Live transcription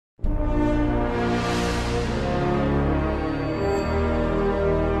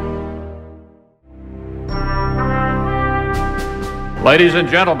Ladies and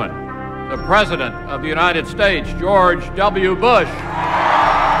gentlemen, the President of the United States, George W. Bush.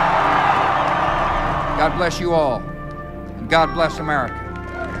 God bless you all, and God bless America.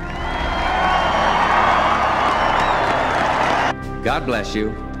 God bless you,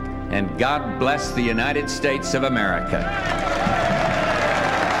 and God bless the United States of America.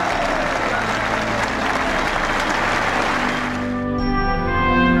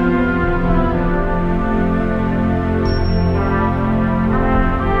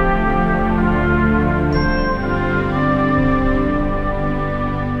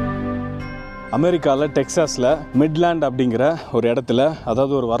 அமெரிக்காவில் டெக்சாஸில் Midland அப்படிங்கிற ஒரு இடத்துல,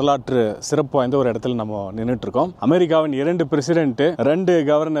 அதாவது ஒரு வரலாற்று சிறப்பு வாய்ந்த ஒரு இடத்துல நம்ம நின்றுட்டுருக்கோம். அமெரிக்காவின் 2 பிரசிடென்ட்டு, 2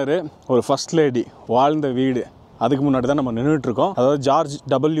 கவர்னரு, ஒரு ஃபர்ஸ்ட் லேடி வாழ்ந்த வீடு, அதுக்கு முன்னாடி தான் நம்ம நின்றுட்டுருக்கோம். அதாவது George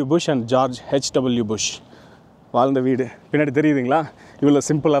W Bush and George HW push வாழ்ந்த வீடு பின்னாடி தெரியுதுங்களா? இவ்வளோ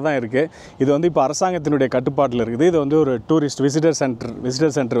சிம்பிளாக தான் இருக்குது. இது வந்து இப்போ அரசாங்கத்தினுடைய கட்டுப்பாட்டில் இருக்குது. இது வந்து ஒரு டூரிஸ்ட் விசிட்டர்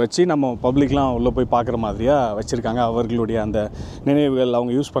சென்டர் வச்சு நம்ம பப்ளிக்லாம் உள்ளே போய் பார்க்குற மாதிரியாக வச்சுருக்காங்க. அவர்களுடைய அந்த நினைவுகள்,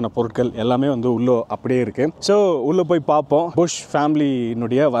 அவங்க யூஸ் பண்ண பொருட்கள் எல்லாமே வந்து உள்ளே அப்படியே இருக்குது. ஸோ உள்ளே போய் பார்ப்போம். புஷ்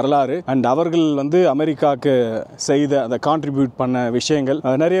ஃபேமிலியினுடைய வரலாறு அண்ட் அவர்கள் வந்து அமெரிக்காவுக்கு செய்த அந்த கான்ட்ரிபியூட் பண்ண விஷயங்கள்,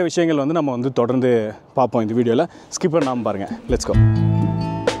 நிறைய விஷயங்கள் வந்து நம்ம வந்து தொடர்ந்து பார்ப்போம் இந்த வீடியோவில். ஸ்கிப் பண்ணாமல் பாருங்கள். Let's go.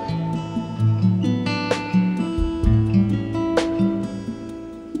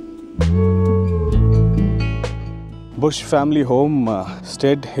 Push family home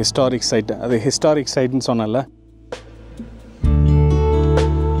state historic side. அது ஹிஸ்டாரிக் சைட்னு சொன்னல.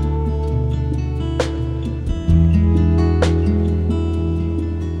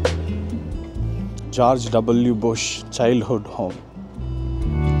 George W Bush childhood home.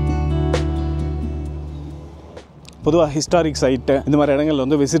 பொதுவாக ஹிஸ்டாரிக் சைட்டு இந்த மாதிரி இடங்கள்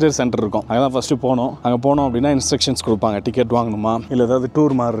வந்து விசிட்டர் சென்டர் இருக்கும். அங்கே தான் ஃபஸ்ட்டு போனோம். அங்கே போனோம் அப்படின்னா இன்ஸ்ட்ரக்ஷன்ஸ் கொடுப்பாங்க. டிக்கெட் வாங்கணுமா, இல்லை ஏதாவது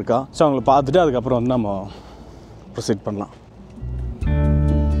டூர் மாதிரி இருக்கா, ஸோ அவங்கள பார்த்துட்டு அதுக்கப்புறம் வந்து நம்ம ப்ரொசீட் பண்ணலாம்.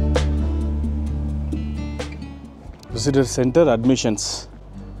 Visitor Center admissions.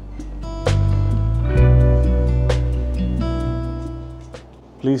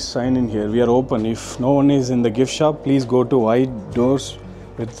 Please sign in here. We are open. If no one is in the gift shop, please go to wide doors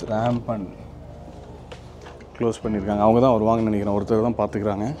with ramp and close பண்ணிருக்காங்க. அவங்க தான் வருவாங்கன்னு நினைக்கிறேன். ஒருத்தர் தான்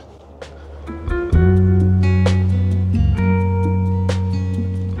பார்த்துக்கிறாங்க.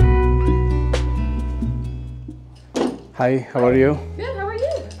 Hi, how are you? Good, how are you?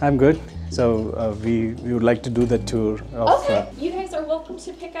 I'm good. So we would like to do the tour of... Okay, you guys are welcome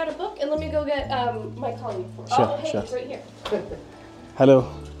to pick out a book, and let me go get my colleague for you. Sure, oh, hey, sure. it's right here. Hello.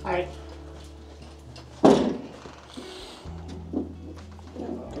 Hi.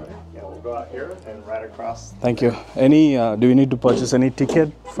 Yeah, we'll go out here and right across. Thank you. Any, do we need to purchase any ticket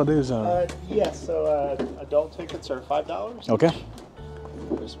for this? Or? Yes, so adult tickets are $5. Okay.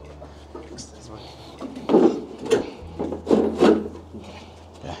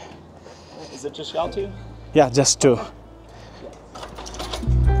 Is it just y'all two? Yeah, just two.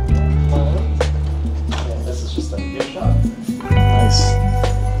 Yeah, this is just a gift shop. Nice.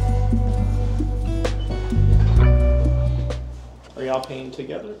 Are y'all paying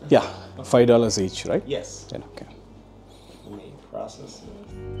together? Yeah, $5 each, right? Yes. Then okay. Let me process it.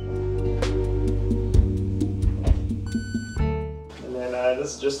 And then this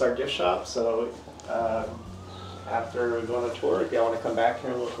is just our gift shop, so after we go on a tour, if y'all want to come back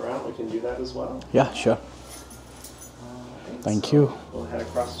here and look around, we can do that as well. Yeah, sure. Thank you. We'll head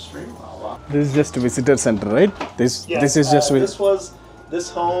across the street. This is just a visitor center, right? This is just this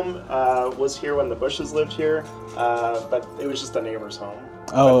home was here when the Bushes lived here, but it was just a neighbor's home.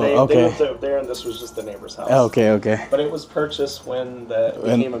 Oh, they okay. lived up there, and this was just the neighbor's house. Okay, okay. But it was purchased when it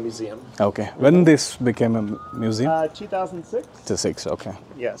became a museum. Okay. When this became a museum? 2006. To 6, okay.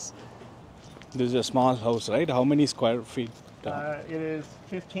 Yes. This is a small house, right? How many square feet? It is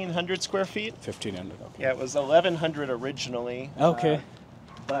 1,500 square feet. 1,500, okay. Yeah, it was 1,100 originally. Okay.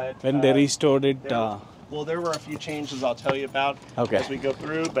 But When they restored it... well, there were a few changes I'll tell you about as we go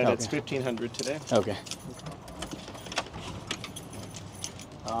through, but it's 1,500 today. Okay.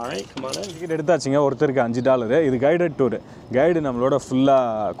 All right, come on in. Ticket எடுத்தாச்சுங்க. ஒருத்தருக்கு $5. இது guided tour. Guide நம்மளோட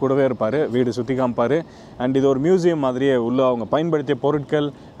ஃபுல்லாக கூடவே இருப்பார், வீடு சுற்றி காமிப்பார். And இது ஒரு மியூசியம் மாதிரியே உள்ள அவங்க பயன்படுத்திய பொருட்கள்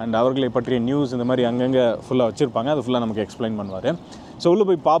அண்ட் அவர்களை பற்றிய நியூஸ் இந்த மாதிரி அங்கங்கே ஃபுல்லாக வச்சுருப்பாங்க. அது ஃபுல்லாக நமக்கு எக்ஸ்பிளைன் பண்ணுவார். ஸோ உள்ளே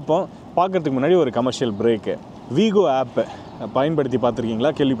போய் பார்ப்போம். பார்க்குறதுக்கு முன்னாடி ஒரு கமர்ஷியல் பிரேக்கு. Wego ஆப்பு பயன்படுத்தி பார்த்துருக்கீங்களா,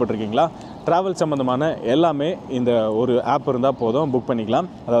 கேள்விப்பட்டிருக்கீங்களா? ட்ராவல் சம்மந்தமான எல்லாமே இந்த ஒரு ஆப் இருந்தால் போதும், புக் பண்ணிக்கலாம்.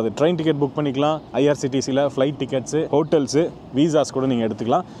 அதாவது ட்ரெயின் டிக்கெட் புக் பண்ணிக்கலாம், ஐஆர்சிடிசியில் ஃப்ளைட் டிக்கெட்ஸு, ஹோட்டல்ஸு, வீசாஸ் கூட நீங்கள்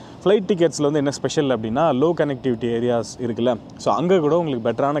எடுத்துக்கலாம். ஃப்ளைட் டிக்கெட்ஸில் வந்து என்ன ஸ்பெஷல் அப்படின்னா லோ கனெக்டிவிட்டி ஏரியாஸ் இருக்குல்ல, ஸோ அங்கே கூட உங்களுக்கு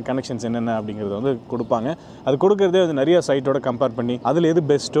பெட்டரான கனெக்ஷன்ஸ் என்னென்ன அப்படிங்கிறத வந்து கொடுப்பாங்க. அது கொடுக்குறதே வந்து நிறைய சைட்டோட கம்பேர் பண்ணி அதில் எது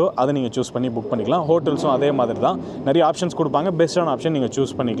பெஸ்ட்டோ அதை நீங்கள் சூஸ் பண்ணி புக் பண்ணிக்கலாம். ஹோட்டல்ஸும் அதே மாதிரி தான் நிறைய ஆப்ஷன்ஸ் கொடுப்பாங்க. பெஸ்ட்டான ஆப்ஷன் நீங்கள்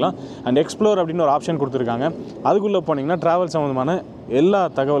சூஸ் பண்ணிக்கலாம். அண்ட் எக்ஸ்ப்ளோர் அப்படின்னு ஒரு ஆப்ஷன் கொடுத்துருக்காங்க. அதுக்குள்ளே போனீங்கன்னா ட்ராவல் சம்மந்தமான எல்லா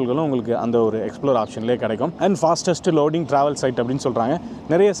தகவல்களும் உங்களுக்கு அந்த ஒரு எக்ஸ்ப்ளோர் ஆப்ஷன்லேயே கிடைக்கும். And fastest loading travel side அப்படின்னு சொல்கிறாங்க.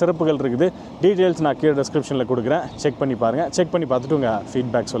 நிறைய சிறப்புகள் இருக்குது. டீட்டெயில்ஸ் நான் கீழே டிஸ்கிரிப்ஷனில் கொடுக்குறேன், செக் பண்ணி பாருங்கள். செக் பண்ணி பார்த்துட்டு உங்கள்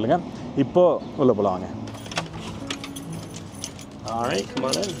ஃபீட்பேக் சொல்லுங்கள். இப்போது உள்ள போல வாங்க. Alright, come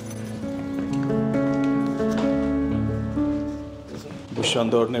on in. Push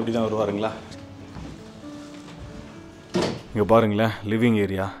வந்த உடனே இப்படி தான் வருவாருங்களா? இங்கே பாருங்களேன், லிவிங்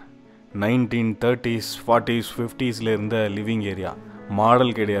ஏரியா 1930s 40s 50ஸ்ல இருந்த லிவிங் ஏரியா.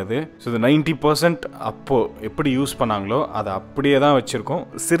 மாடல் கிடையாது. ஸோ இது 90% அப்போது எப்படி யூஸ் பண்ணாங்களோ அதை அப்படியே தான் வச்சுருக்கோம்.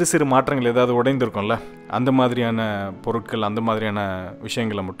 சிறு சிறு மாற்றங்கள் ஏதாவது உடைந்திருக்கும்ல, அந்த மாதிரியான பொருட்கள், அந்த மாதிரியான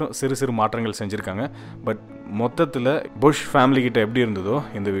விஷயங்களை மட்டும் சிறு சிறு மாற்றங்கள் செஞ்சுருக்காங்க. பட் மொத்தத்தில் புஷ் ஃபேமிலிக்கிட்ட எப்படி இருந்ததோ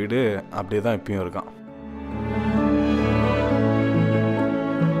இந்த வீடு அப்படியே தான் இப்பயும் இருக்கான்.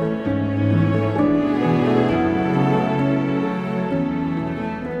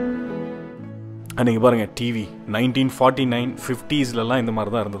 நீங்கள் பாருங்கள், டிவி 1949 50ஸ்லலாம் இந்த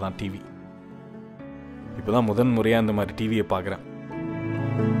மாதிரி தான் இருந்ததான் டிவி. இப்போ தான் முதன் முறையாக இந்த மாதிரி டிவியை பார்க்குறேன்.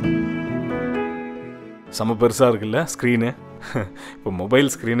 செம பெருசாக இருக்குல்ல ஸ்க்ரீனு. இப்போ மொபைல்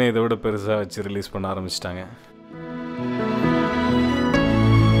ஸ்க்ரீனை இதை விட பெருசாக வச்சு ரிலீஸ் பண்ண ஆரம்பிச்சிட்டாங்க.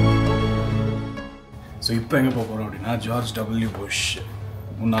 ஸோ இப்போ எங்கே போக போகிறோம் அப்படின்னா, ஜார்ஜ் டபிள்யூ புஷ்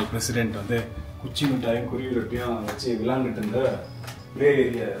முன்னாள் பிரசிடெண்ட் வந்து குச்சி மிட்டாயும் குருவி ரொட்டியும் வச்சு விளாண்டுட்டு இருந்த ப்ளே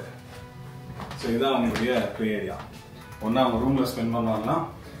ஏரியா. ஸோ இதுதான் அவங்களுடைய ப்ளே ஏரியா. ஒன்றா அவங்க ரூமில் ஸ்பெண்ட் பண்ணுவாங்களாம்,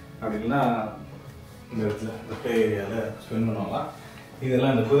 அப்படி இல்லைன்னா இந்த இடத்துல இந்த ப்ளே ஏரியாவில் ஸ்பெண்ட் பண்ணுவாங்களாம்.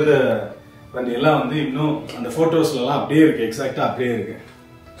 இதெல்லாம் இந்த குதிரை வண்டியெல்லாம் வந்து இன்னும் அந்த ஃபோட்டோஸ்லாம் அப்படியே இருக்குது, எக்ஸாக்டாக அப்படியே இருக்குது.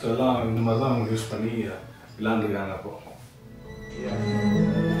 ஸோ இதெல்லாம் இந்த மாதிரி தான் அவங்க யூஸ் பண்ணி விளாண்டுருக்காங்க. அப்போது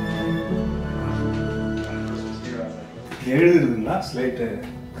எழுதுறதுங்களா ஸ்லைட்டு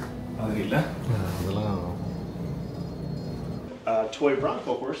மாதிரி இல்லை, அதெல்லாம் Toy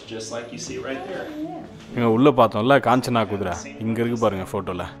Bronco horse, just like you see right there. இங்கே உள்ளே பார்த்தோம்ல காஞ்சனா குதிரை, இங்கே இருக்கு பாருங்கள்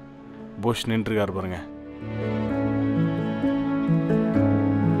ஃபோட்டோவில். புஷ் நின்றுருக்காரு பாருங்க.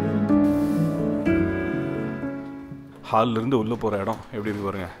 ஹாலில் இருந்து உள்ளே போகிற இடம் எப்படி இருக்கு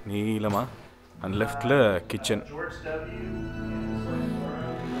பாருங்க, நீளமாக. அண்ட் லெஃப்டில் கிச்சன்.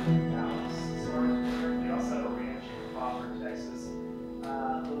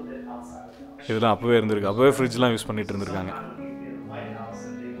 இதெல்லாம் அப்போவே இருந்திருக்கு, அப்போவே ஃப்ரிட்ஜ்லாம் யூஸ் பண்ணிட்டு இருந்திருக்காங்க.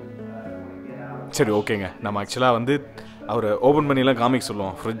 சரி, ஓகேங்க. நம்ம ஆக்சுவலாக வந்து அவர் ஓப்பன் பண்ணிலாம் காமிக்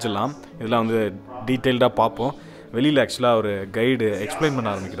சொல்லுவோம் ஃப்ரிட்ஜெல்லாம். இதெல்லாம் வந்து டீட்டெயில்டாக பார்ப்போம். வெளியில் ஆக்சுவலாக ஒரு கைடு எக்ஸ்பிளைன் பண்ண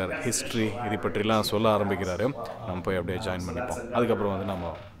ஆரம்பிக்கிறாரு, ஹிஸ்ட்ரி இதை பற்றிலாம் சொல்ல ஆரம்பிக்கிறாரு. நம்ம போய் அப்படியே ஜாயின் பண்ணிப்போம். அதுக்கப்புறம் வந்து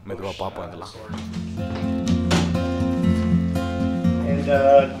நம்ம மெதுவாக பார்ப்போம் இதெல்லாம்.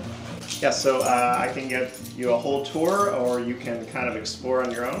 Yeah, so I can give you a whole tour, or you can kind of explore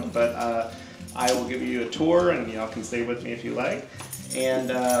on your own. But I will give you a tour, and y'all can stay with me if you like. And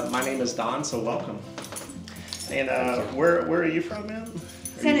my name is Don, so welcome. And where are you from, man?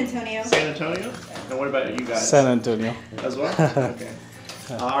 San Antonio. San Antonio? And what about you guys? San Antonio. As well? Okay.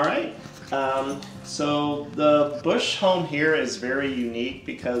 All right. So the Bush home here is very unique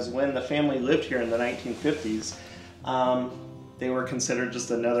because when the family lived here in the 1950s, they were considered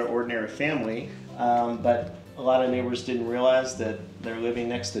just another ordinary family. But a lot of neighbors didn't realize that they're living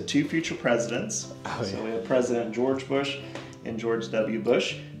next to two future presidents. So we have President George Bush and George W. Bush.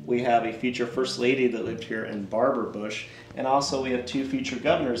 We have a future First Lady that lived here, and Barbara Bush. And also we have two future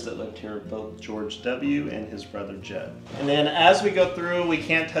governors that lived here, both George W. and his brother Jeb. And then as we go through, we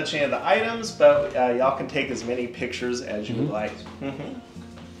can't touch any of the items, but y'all can take as many pictures as you would like.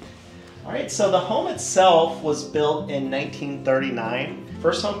 All right, so the home itself was built in 1939.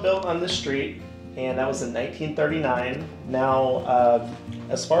 First home built on this street, and that was in 1939. Now,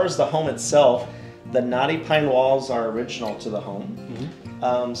 as far as the home itself, the knotty pine walls are original to the home.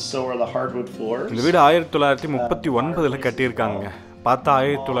 So are the hardwood floors. இந்த வீடு 1939ல கட்டியிருக்காங்க. பார்த்தா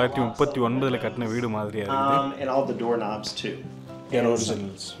 1939ல கட்டின வீடு மாதிரியா இருக்குது. And all the doorknobs too.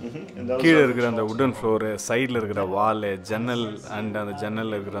 Originals. கீழே இருக்கிற அந்த உடன் ஃப்ளோரு, சைடில் இருக்கிற வாலு, ஜன்னல் அண்ட் அந்த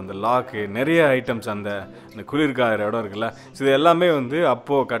ஜன்னலில் இருக்கிற அந்த லாக்கு, நிறைய ஐட்டம்ஸ், அந்த குளிர்காயிற இடம் இருக்குல்ல, ஸோ இது எல்லாமே வந்து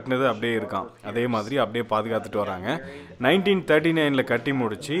அப்போது கட்டினது அப்படியே இருக்கான். அதே மாதிரி அப்படியே பாதுகாத்துட்டு வராங்க. 1939ல் கட்டி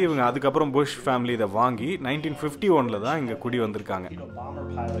முடிச்சு இவங்க அதுக்கப்புறம் புஷ் ஃபேமிலி இதை வாங்கி 1951ல் தான் இங்கே குடி வந்திருக்காங்க.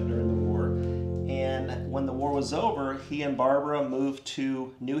 And when the war was over, he and Barbara moved to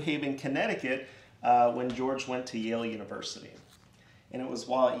New Haven, Connecticut when George went to Yale University. And it was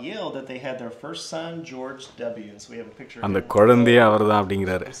while at Yale that they had their first son, George W. And so we have a picture. அந்த குழந்தையே அவர்தான்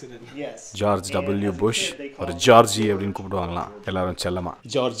அப்படிங்கறாரு. Yes. George W. Bush or Georgie அப்படினு கூப்பிடுவாங்களாம் எல்லாரும் செல்லமா.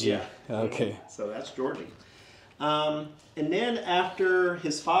 Georgie. Okay. So that's Georgie. And then after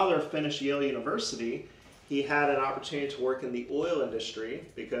his father finished Yale University, he had an opportunity to work in the oil industry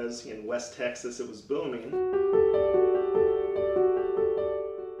because in West Texas it was booming.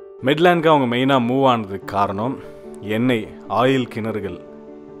 மிட்லாண்ட்க்கு அவங்க மெயினாக move ஆனதுக்கு காரணம் எண்ணெய் oil கிணறுகள்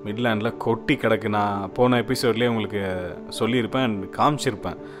மிட்லாண்டில் கொட்டி கிடக்கு. நான் போன எபிசோட்லேயே உங்களுக்கு சொல்லியிருப்பேன் அண்ட்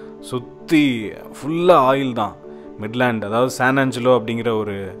காமிச்சிருப்பேன். சுற்றி ஃபுல்லாக ஆயில் தான். மிட்லாண்ட் அதாவது சான் ஆஞ்சலோ அப்படிங்கிற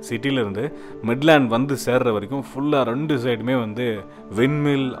ஒரு சிட்டியிலேருந்து மிட்லாண்ட் வந்து சேர்ற வரைக்கும் ஃபுல்லாக ரெண்டு சைடுமே வந்து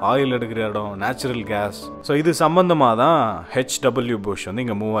விண்மில், ஆயில் எடுக்கிற இடம், நேச்சுரல் கேஸ். ஸோ இது சம்பந்தமாக தான் HW புஷ் வந்து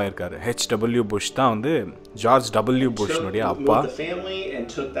இங்கே மூவ் ஆகிருக்காரு. HW புஷ் தான் வந்து ஜார்ஜ் W. புஷ்னுடைய அப்பா.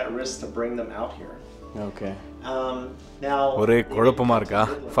 ஓகே, ஒரே குழப்பமாக இருக்கா?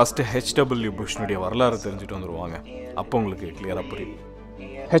 ஃபஸ்ட்டு HW புஷ்னுடைய வரலாறு தெரிஞ்சுட்டு வந்துடுவாங்க, அப்போ உங்களுக்கு கிளியராக புரியும்.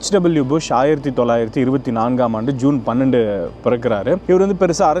 HW push 1924 June 12 பிறக்கிறாரு. இவர் வந்து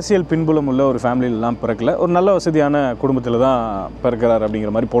பெருசாக அரசியல் பின்புலம் உள்ள ஒரு ஃபேமிலியிலாம் பிறக்கல, ஒரு நல்ல வசதியான குடும்பத்தில் தான் பிறக்கிறாரு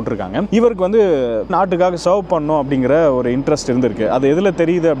அப்படிங்கிற மாதிரி போட்டிருக்காங்க. இவருக்கு வந்து நாட்டுக்காக சர்வ் பண்ணணும் அப்படிங்கிற ஒரு இன்ட்ரெஸ்ட் இருந்திருக்கு. அது எதில்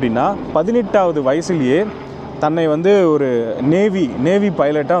தெரியுது அப்படின்னா 18வது வயசுலேயே தன்னை வந்து ஒரு நேவி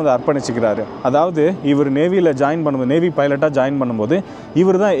பைலட்டாக வந்து அர்ப்பணிச்சுக்கிறாரு. அதாவது இவர் நேவியில் ஜாயின் பண்ணும்போது, நேவி பைலட்டாக ஜாயின் பண்ணும்போது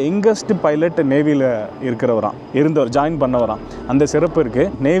இவர் தான் யங்கஸ்ட் பைலட் நேவியில் இருந்தவர், ஜாயின் பண்ணவராம். அந்த சிறப்பு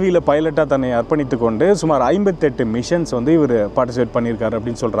இருக்குது. நேவியில் பைலட்டாக தன்னை அர்ப்பணித்து கொண்டு சுமார் 58 மிஷன்ஸ் வந்து இவர் பார்ட்டிசிபேட் பண்ணியிருக்காரு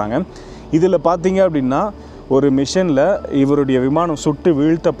அப்படின்னு சொல்கிறாங்க. இதில் பார்த்தீங்க அப்படின்னா ஒரு மிஷனில் இவருடைய விமானம் சுட்டு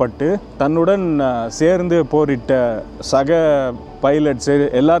வீழ்த்தப்பட்டு தன்னுடன் சேர்ந்து போரிட்ட சக பைலட்ஸு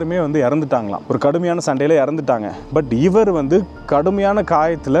எல்லாருமே வந்து இறந்துட்டாங்களாம். ஒரு கடுமையான சண்டையில் இறந்துட்டாங்க. பட் இவர் வந்து கடுமையான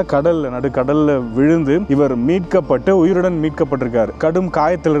காயத்தில் நடுக்கடலில் விழுந்து இவர் மீட்கப்பட்டு உயிருடன் மீட்கப்பட்டிருக்காரு. கடும்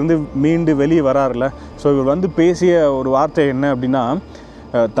காயத்திலிருந்து மீண்டு வெளியே வராருல. ஸோ இவர் வந்து பேசிய ஒரு வார்த்தை என்ன அப்படின்னா,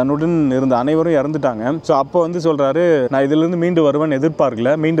 தன்னுடன் இருந்த அனைவரும் இறந்துட்டாங்க. ஸோ அப்போ வந்து சொல்கிறாரு, நான் இதிலிருந்து மீண்டு வருவேன்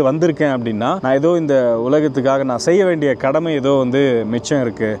எதிர்பார்க்கல, மீண்டு வந்திருக்கேன் அப்படின்னா நான் ஏதோ இந்த உலகத்துக்காக நான் செய்ய வேண்டிய கடமை ஏதோ வந்து மிச்சம்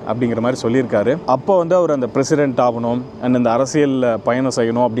இருக்குது அப்படிங்கிற மாதிரி சொல்லியிருக்காரு. அப்போ வந்து அவர் அந்த பிரசிடென்ட் ஆகணும் அண்ட் இந்த அரசியலில் பயணம்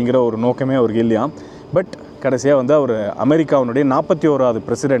செய்யணும் அப்படிங்கிற ஒரு நோக்கமே அவருக்கு இல்லையா. பட் கடைசியாக வந்து அவர் அமெரிக்காவுடைய 41வது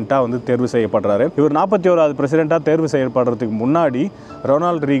பிரசிடெண்ட்டாக வந்து தேர்வு செய்யப்படுறாரு. இவர் 41வது பிரசிடெண்ட்டாக தேர்வு செய்யப்படுறதுக்கு முன்னாடி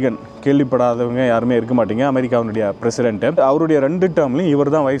ரொனால்ட் ரீகன், கேள்விப்படாதவங்க யாருமே இருக்க மாட்டீங்க, அமெரிக்காவுடைய பிரசிடென்ட்டு. அவருடைய 2 டேர்ம்லையும்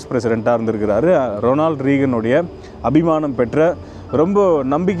இவர் தான் வைஸ் பிரசிடெண்ட்டாக இருந்திருக்கிறாரு. ரொனால்ட் ரீகனுடைய அபிமானம் பெற்ற, ரொம்ப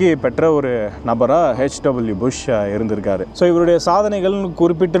நம்பிக்கையை பெற்ற ஒரு நபராக HW புஷ் இருந்திருக்காரு. ஸோ இவருடைய சாதனைகள்னு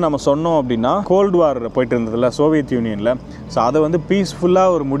குறிப்பிட்டு நம்ம சொன்னோம் அப்படின்னா, கோல்டு வார் போயிட்டு இருந்ததில்ல சோவியத் யூனியனில், ஸோ அதை வந்து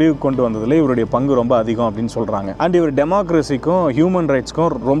பீஸ்ஃபுல்லாக ஒரு முடிவுக்கு கொண்டு வந்ததில் இவருடைய பங்கு ரொம்ப அதிகம் அப்படின்னு சொல்கிறாங்க. அண்ட் இவர் டெமோக்ரஸிக்கும் ஹியூமன்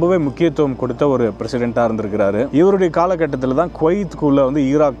ரைட்ஸ்க்கும் ரொம்பவே முக்கியத்துவம் கொடுத்த ஒரு பிரசிடெண்ட்டாக இருந்திருக்கிறாரு. இவருடைய காலகட்டத்தில் தான் குவைத்துக்குள்ளே வந்து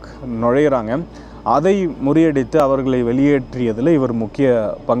ஈராக் நுழையிறாங்க. அதை முறியடித்து அவர்களை வெளியேற்றியதில் இவர் முக்கிய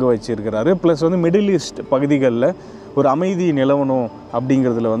பங்கு வச்சிருக்கிறாரு. ப்ளஸ் வந்து மிடில் ஈஸ்ட் பகுதிகளில் ஒரு அமைதி நிலவணும்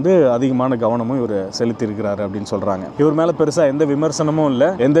அப்படிங்கிறதுல வந்து அதிகமான கவனமும் இவர் செலுத்தியிருக்கிறாரு அப்படின்னு சொல்கிறாங்க. இவர் மேலே பெருசாக எந்த விமர்சனமும் இல்லை,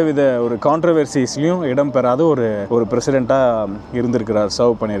 எந்தவித ஒரு கான்ட்ரவர்சிஸ்லையும் இடம் பெறாத ஒரு பிரசிடெண்ட்டாக இருந்திருக்கிறார்,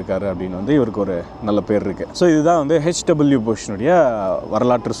 சர்வ் பண்ணியிருக்காரு அப்படின்னு வந்து இவருக்கு ஒரு நல்ல பேர் இருக்குது. ஸோ இதுதான் வந்து HW புஷ்னுடைய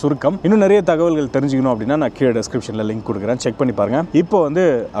வரலாற்று சுருக்கம். இன்னும் நிறைய தகவல்கள் தெரிஞ்சுக்கணும் அப்படின்னா நான் கீழே டிஸ்கிரிப்ஷனில் லிங்க் கொடுக்குறேன், செக் பண்ணி பாருங்கள். இப்போ வந்து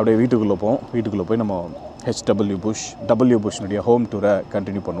அப்படியே வீட்டுக்குள்ளே போய் நம்ம HW புஷ்னுடைய ஹோம் டூரை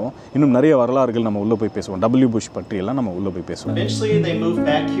கண்டினியூ பண்ணுவோம். இன்னும் நிறைய வரலாறுகள் நம்ம உள்ளே போய் பேசுவோம். W புஷ் பற்றி எல்லாம் நம்ம உள்ளே போய் பேசுவோம். Eventually they moved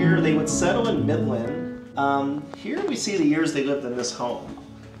back here. They would settle in Midland. Here we see the years they lived in this home,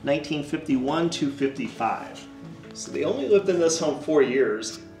 1951 to 55. So they only lived in this home 4 years,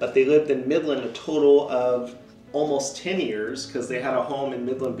 but they lived in Midland a total of almost 10 years because they had a home in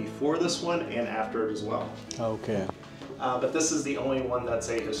Midland before this one and after it as well. Okay. But this is the only one that's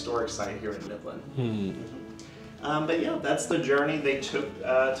a historic site here in Midland. But yeah, that's the journey they took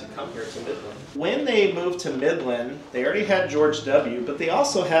to come here to Midland. When they moved to Midland, they already had George W., but they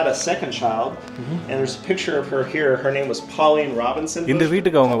also had a second child, and there's a picture of her here. Her name was Pauline Robinson. இந்த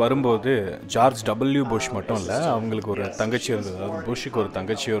வீட்டுக்கு அவங்க வரும்போது George W. Push மட்டும் இல்லை, அவங்களுக்கு ஒரு தங்கச்சி இருந்தது. அதாவது புஷ்ஷுக்கு ஒரு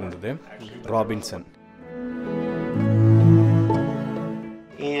தங்கச்சியும் இருந்தது, Robinson.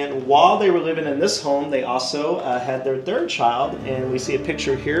 And while they were living in this home, they also had their third child, and we see a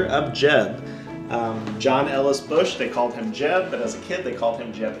picture here of Jeb. John Ellis Bush, they called him Jeb, but as a kid they called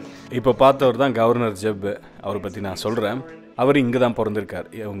him Jebby. இப்போ பார்த்தவர் தான் governor Jeff. அவரை பற்றி நான் சொல்கிறேன். அவர் இங்கே தான் பிறந்திருக்கார்.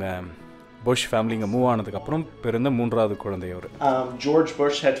 இவங்க புஷ் ஃபேமிலி இங்கே மூவ் ஆனதுக்கப்புறம் பிறந்த மூன்றாவது குழந்தை அவர். George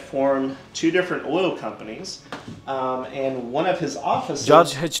Bush had formed 2 different oil companies, and one of his officers.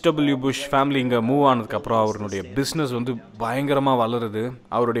 George H.W. Push family இங்கே மூவ் ஆனதுக்கப்புறம் அவருடைய பிஸ்னஸ் வந்து பயங்கரமாக வளருது.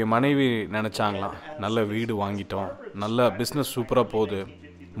 அவருடைய மனைவி நினச்சாங்களாம், நல்ல வீடு வாங்கிட்டோம், நல்ல பிஸ்னஸ் சூப்பராக போகுது,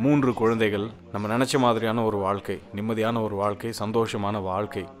 3 குழந்தைகள், நம்ம நினச்ச மாதிரியான ஒரு வாழ்க்கை, நிம்மதியான ஒரு வாழ்க்கை, சந்தோஷமான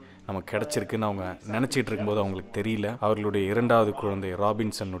வாழ்க்கை நமக்கு கிடைச்சிருக்குன்னு அவங்க நினச்சிட்டு இருக்கும்போது அவங்களுக்கு தெரியல அவர்களுடைய இரண்டாவது குழந்தை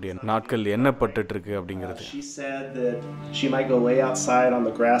ராபின்சனுடைய நாட்கள் எண்ணப்பட்டுட்டு இருக்கு அப்படிங்கிறது. She said that she might go lay outside on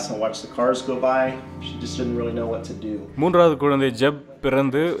the grass and watch the cars go by. She just didn't really know what to do. மூன்றாவது குழந்தை ஜெப்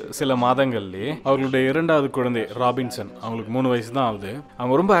பிறந்து சில மாதங்கள்லேயே அவர்களுடைய இரண்டாவது குழந்தை ராபின்சன், அவங்களுக்கு 3 வயசு தான் ஆகுது.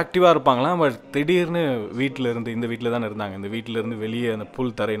 அவங்க ரொம்ப ஆக்டிவாக இருப்பாங்களாம். பட் திடீர்னு வீட்டில் இருந்து, இந்த வீட்டில் தானே இருந்தாங்க, இந்த வீட்டில் இருந்து வெளியே அந்த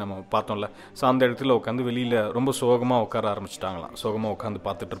புல் தரை நம்ம பார்த்தோம்ல, ஸோ அந்த இடத்துல உட்காந்து வெளியில் ரொம்ப சோகமாக உட்கார ஆரம்பிச்சிட்டாங்களாம், சோகமாக உட்காந்து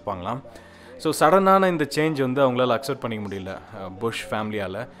பார்த்துட்டு இருப்பாங்களாம். ஸோ சடனான இந்த சேஞ்ச் வந்து அவங்களால அக்செப்ட் பண்ணிக்க முடியல புஷ்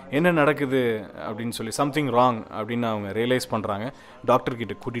ஃபேமிலியால். என்ன நடக்குது அப்படின்னு சொல்லி, சம்திங் ராங் அப்படின்னு அவங்க ரியலைஸ் பண்ணுறாங்க. டாக்டர்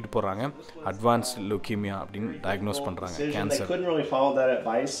கிட்ட கூட்டிகிட்டு போகிறாங்க. அட்வான்ஸ் லுக்கீமியா அப்படின்னு டயக்னோஸ் பண்ணுறாங்க, cancer. They couldn't really follow that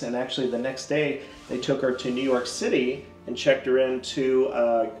advice, and actually the next day they took her to New York City and checked her into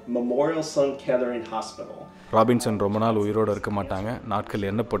Memorial Sloan Kettering Hospital. Robinson ரொம்ப நாள் உயிரோடு இருக்க மாட்டாங்க, நாட்கள்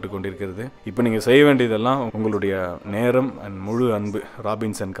எண்ணப்பட்டு கொண்டிருக்கிறது. இப்போ நீங்கள் செய்ய வேண்டியதெல்லாம் உங்களுடைய நேரம் அண்ட் முழு அன்பு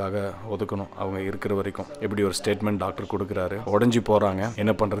ராபின்சனுக்காக ஒதுக்கணும். அவங்க இருக்கிற வரைக்கும் எப்படி ஒரு ஸ்டேட்மெண்ட் டாக்டர் கொடுக்குறாரு, உடஞ்சி போகிறாங்க,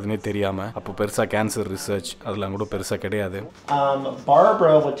 என்ன பண்ணுறதுனே தெரியாமல். அப்போ பெருசாக கேன்சர் ரிசர்ச் அதெல்லாம் கூட பெருசாக கிடையாது.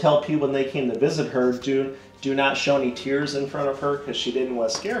 Barbara would tell people when they came to visit her, do not show any tears in front of her because she didn't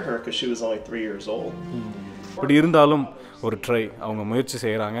want to scare her because she was only 3 years old. இப்படி இருந்தாலும் ஒரு try அவங்க முயற்சி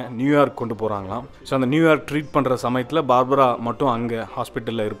செய்கிறாங்க. New York கொண்டு போகிறாங்களாம். So அந்த New York treat பண்ணுற சமயத்தில் பார்பரா மட்டும் அங்கே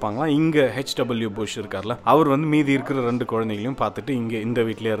ஹாஸ்பிட்டலில் இருப்பாங்களாம். இங்கே H.W. புஷ் இருக்கார்ல, அவர் வந்து மீதி இருக்கிற 2 குழந்தைகளையும் பார்த்துட்டு இங்கே இந்த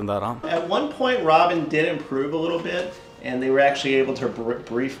வீட்டிலே இருந்தாராம். At one point Robin did improve a little bit, and they were actually able to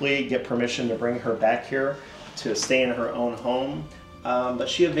briefly get permission to bring her back here to stay in her own home. But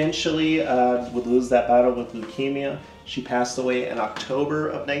she eventually would lose that battle with leukemia. She passed away in October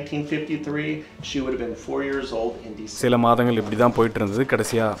of 1953. She would have been 4 years old in December. சில மாதங்கள் இப்படி தான் போயிட்டு இருந்தது.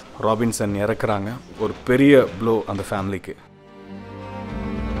 கடைசியாக Robinson இறக்குறாங்க. ஒரு பெரிய ப்ளோ அந்த ஃபேமிலிக்கு.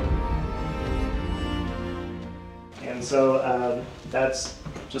 And so that's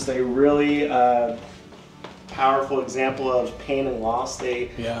just a really powerful example of pain and loss they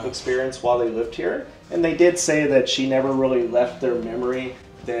experienced while they lived here. And they did say that she never really left their memory,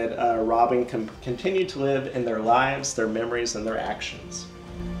 that Robin continued to live in their lives, their memories, and their actions.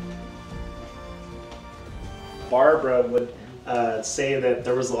 Barbara would say that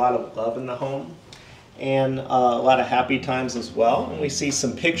there was a lot of love in the home and a lot of happy times as well. And we see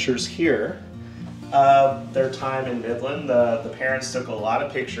some pictures here of their time in Midland. The parents took a lot of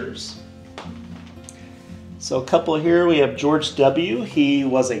pictures. So a couple here, we have George W. He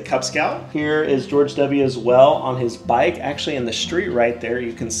was a Cub Scout. Here is George W. as well on his bike. Actually in the street right there,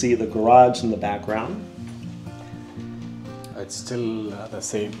 you can see the garage in the background. It's still the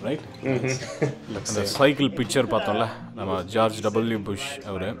same, right? அந்த cycle picture பார்த்தோம்ல, நம்ம George W. Push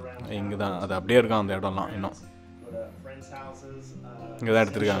அவர் இங்கே தான், அது அப்படியே இருக்கான் அந்த இடம்லாம். இன்னும் இங்கே தான்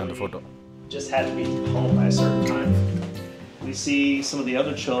எடுத்திருக்காங்க அந்த photo. Just had to be home by a certain time. We see some of the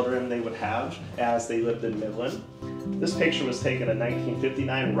other children they would have as they lived in Midland. This picture was taken in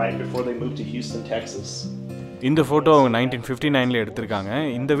 1959, right before they moved to Houston, Texas. இந்த photo அவங்க 1959 எடுத்திருக்காங்க.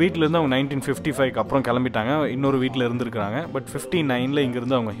 இந்த வீட்டிலேருந்து அவங்க 1955 அப்புறம் கிளம்பிட்டாங்க, இன்னொரு வீட்டில் இருந்துருக்காங்க. பட் 59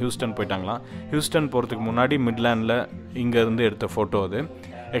 இங்கேருந்து அவங்க ஹியூஸ்டன் போயிட்டாங்களாம். ஹியூஸ்டன் போகிறதுக்கு முன்னாடி மிட்லாண்டில் இங்கேருந்து எடுத்த ஃபோட்டோ அது,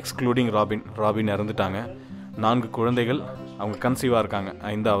 எக்ஸ்க்ளூடிங் ராபின் இறந்துட்டாங்க. 4 குழந்தைகள், அவங்க கன்சீவாக இருக்காங்க,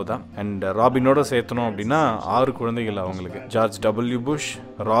 5ஆவதா. அண்ட் ராபினோட சேர்த்தணும் அப்படின்னா 6 குழந்தைகள் அவங்களுக்கு. George W. Push,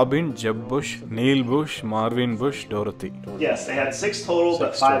 robin, Jeff push, Neil push, Marvin push, டோரத்தி. Yes, they had 6 total,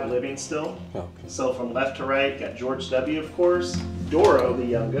 but 5 living still. Okay. So from left to right, got George W. of course, Doro the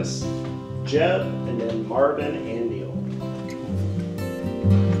youngest, Jeb, and then Marvin and Neil.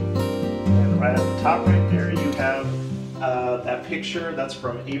 And right at the top right there, you have that picture. That's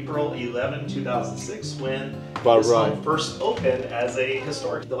from April 11, 2006, when this home first opened as a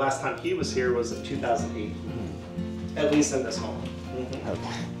historic. The last time he was here was in 2008, at least in this home.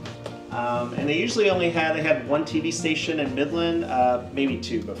 Okay. And they usually they had 1 TV station in Midland, maybe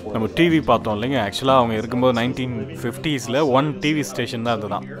 2 before. நம்ம TV பார்த்தோம் இல்லைங்க, ஆக்சுவலாக அவங்க இருக்கும்போது 1950s 1 TV station தான்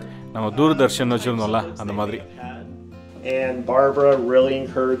அதுதான். நம்ம தூர்தர்ஷன் வச்சுருந்தோம்ல அந்த மாதிரி. And Barbara really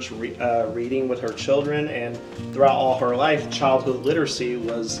encouraged reading with her children, and throughout all her life, childhood literacy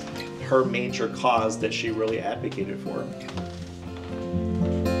was her major cause that she really advocated for.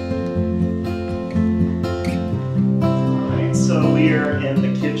 Alright, so we are in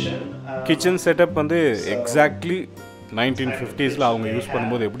the kitchen. Kitchen setup வந்து exactly 1950s அவங்க use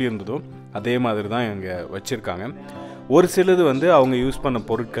பண்ணும்போது எப்படி இருந்ததோ அதே மாதிரி தான் இங்கே வச்சுருக்காங்க. ஒரு சிலது வந்து அவங்க யூஸ் பண்ண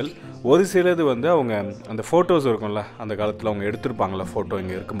பொருட்கள், ஒரு சிலது வந்து அவங்க அந்த ஃபோட்டோஸ் இருக்கும்ல, அந்த காலத்தில் அவங்க எடுத்திருப்பாங்கள ஃபோட்டோ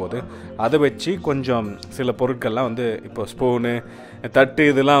இங்கே இருக்கும்போது, அதை வச்சு கொஞ்சம் சில பொருட்கள்லாம் வந்து இப்போ ஸ்பூனு, தட்டு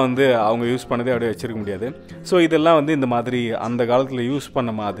இதெல்லாம் வந்து அவங்க யூஸ் பண்ணதே அப்படியே வச்சுருக்க முடியாது. ஸோ இதெல்லாம் வந்து இந்த மாதிரி அந்த காலத்தில் யூஸ்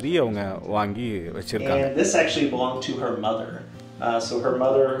பண்ண மாதிரி அவங்க வாங்கி வச்சுருக்காங்க. This actually belonged to her mother. So her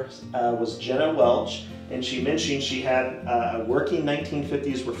mother was Jenna Welch, and she mentioned she had a working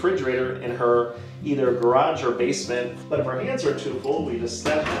 1950s refrigerator in her either garage or basement. But if our hands are too full, we just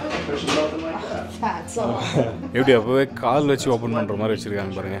snap it out and push it open like that. That's awesome. எப்படி அப்போவே கால் வச்சு open பண்ணுற மாதிரி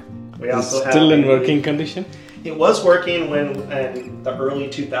வச்சுருக்காங்க பாருங்கள். We also have Still in working condition? It was working when in the early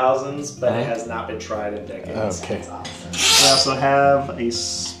 2000s, but it has not been tried in decades. Okay. We also have a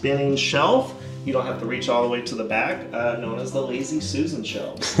spinning shelf. You don't have to reach all the way to the back, known as the Lazy Susan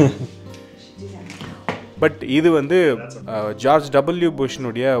shelves. But இது வந்து George W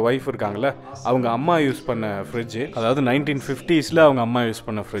புஷ்னுடைய wife இருக்காங்களே, அவங்க அம்மா use பண்ண fridge, அதாவது 1950s அவங்க அம்மா use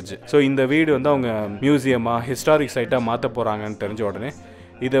பண்ண ஃப்ரிட்ஜு. ஸோ இந்த வீடு வந்து அவங்க மியூசியமாக ஹிஸ்டாரிக் சைட்டாக மாற்ற போகிறாங்கன்னு தெரிஞ்ச உடனே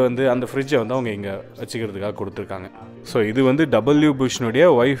இதை வந்து அந்த ஃப்ரிட்ஜை வந்து அவங்க இங்கே வச்சுக்கிறதுக்காக கொடுத்துருக்காங்க. ஸோ இது வந்து டபிள்யூ புஷ்னுடைய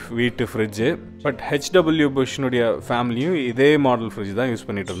ஒய்ஃப் வீட்டு ஃப்ரிட்ஜு. பட் ஹெச்டபிள்யூ புஷ்னுடைய ஃபேமிலியும் இதே மாடல் ஃப்ரிட்ஜ் தான் யூஸ்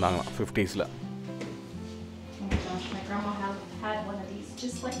பண்ணிட்டு இருந்தாங்க 50s.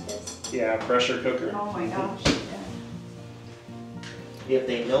 Just like this. Yeah, pressure cooker. Oh my gosh. If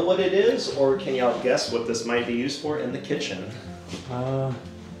they know what it is, or can y'all guess what this might be used for in the kitchen?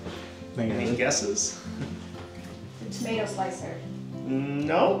 Any guesses? The tomato slicer.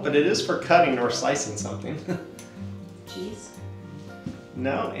 No, but it is for cutting or slicing something. Cheese.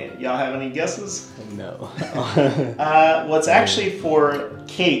 No? Y'all have any guesses? No. Well, it's actually for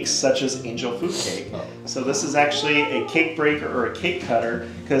cakes such as angel food cake. So this is actually a cake breaker or a cake cutter,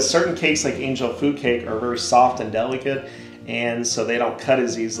 because certain cakes like angel food cake are very soft and delicate, and so they don't cut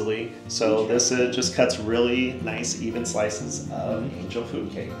as easily. So this just cuts really nice even slices of angel food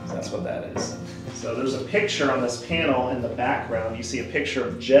cake. That's what that is. So there's a picture on this panel in the background. You see a picture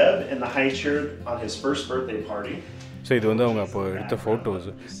of Jeb in the high chair on his first birthday party. So இது வந்து அவங்க அப்போ எடுத்த photos.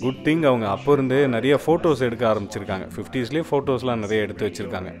 Good thing அவங்க அப்போ இருந்தே நிறைய photos எடுக்க ஆரம்பிச்சிருக்காங்க. 50sலேயே ஃபோட்டோஸ்லாம் நிறைய எடுத்து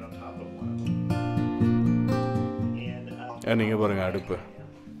வச்சுருக்காங்க. நீங்கள் பாருங்கள் அடுப்பு.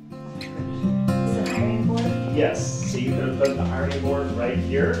 Yes, so you could put the ironing board right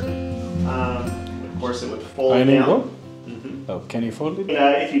here. Of course, it would fold Ironing down. board? Mm-hmm. Oh, can you fold it?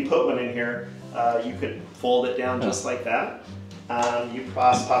 If you put one in here, you could fold it down just like that. You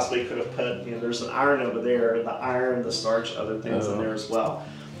possibly could have put, there's an iron over there, the iron, the starch, other things in there as well.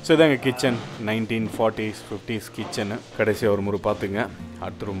 So இதாங்க kitchen. 1940s 50s kitchen. கடைசியாக ஒரு முறை பார்த்துங்க.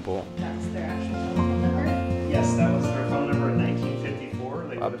 அடுத்த room போவோம். Yes, that was their phone number in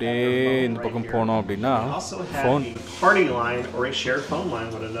 1954. அப்படியே இந்த பக்கம் போனோம் அப்படின்னா also had phone. a party line or a shared phone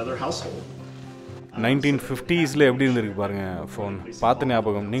line with another household. 1950s எப்படி இருந்திருக்கு பாருங்கள் ஃபோன். பார்த்து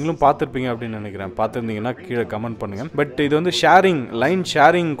ஞாபகம், நீங்களும் பார்த்துருப்பீங்க அப்படின்னு நினைக்கிறேன். பார்த்துருந்தீங்கன்னா கீழே கமெண்ட் பண்ணுங்கள். பட் இது வந்து ஷேரிங், லைன்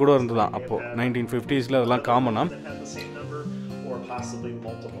ஷேரிங் கூட இருந்துதான் அப்போது 1950s. அதெல்லாம் காமனாக.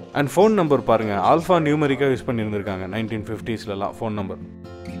 அண்ட் ஃபோன் நம்பர் பாருங்கள், alpha நியூமரிக்காக use பண்ணியிருந்திருக்காங்க 1950s phone number.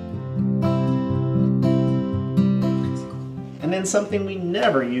 And then something we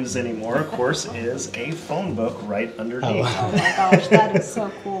never use anymore, of course, is a phone book right underneath. Oh my gosh, that is so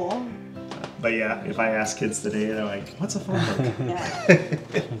cool. But yeah, if I ask kids today, they're like, what's a phone book?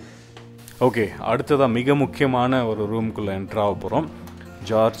 Okay, அடுத்ததாக மிக முக்கியமான ஒரு ரூம்குள்ளே என்ட்ராக போகிறோம்.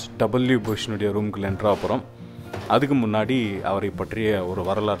 George W புஷ்னுடைய ரூம்குள்ளே என்ட்ராக போகிறோம். அதுக்கு முன்னாடி அவரை பற்றிய ஒரு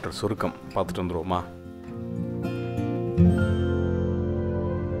வரலாற்று சுருக்கம் பார்த்துட்டு வந்துடுவோமா?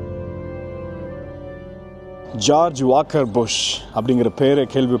 ஜார்ஜ் வாக்கர் புஷ் அப்படிங்கிற பேரை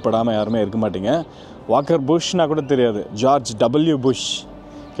கேள்விப்படாமல் யாருமே இருக்க மாட்டீங்க. வாக்கர் புஷ்னா கூட தெரியாது. ஜார்ஜ் டபிள்யூ புஷ்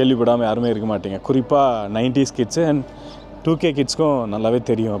கேள்விப்படாமல் யாருமே இருக்க மாட்டீங்க. குறிப்பாக 90s கிட்ஸு அண்ட் 2K கிட்ஸ்க்கும் நல்லாவே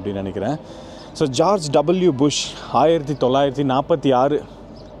தெரியும் அப்படின்னு நினைக்கிறேன். So George W Bush 1946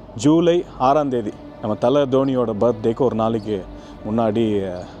 July 6ஆம் தேதி நம்ம தலை தோனியோட பர்த்டேக்கு ஒரு நாளைக்கு முன்னாடி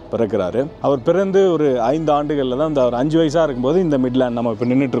பிறக்கிறாரு. அவர் பிறந்து ஒரு 5 ஆண்டுகளில் தான் அவர் 5 வயசாக இருக்கும்போது இந்த மிட்லேண்ட் நம்ம இப்போ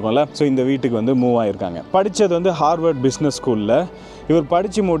நின்றுட்டுருக்கோம்ல, ஸோ இந்த வீட்டுக்கு வந்து மூவ் ஆகியிருக்காங்க. படித்தது வந்து ஹார்வர்ட் பிஸ்னஸ் ஸ்கூலில். இவர்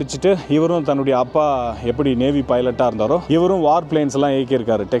படித்து முடிச்சுட்டு இவரும் தன்னுடைய அப்பா எப்படி நேவி பைலட்டாக இருந்தாரோ இவரும் வார் பிளேன்ஸ் எல்லாம்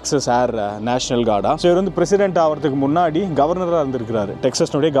இயக்கியிருக்காரு, டெக்ஸஸ் ஏர் நேஷனல் கார்டாக. ஸோ இவர் வந்து பிரசிடென்ட் ஆகிறதுக்கு முன்னாடி கவர்னராக இருந்திருக்கிறாரு.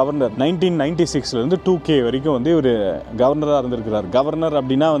 டெக்ஸஸ்னுடைய கவர்னர் 1996 2K வரைக்கும் வந்து இவர் கவர்னராக இருந்திருக்கிறார். கவர்னர்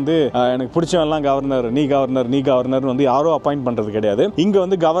அப்படின்னா வந்து எனக்கு பிடிச்சவெல்லாம் கவர்னர், நீ கவர்னர், நீ கவர்னர் வந்து யாரோ அப்பாயிண்ட் பண்ணுறது கிடையாது. இங்கே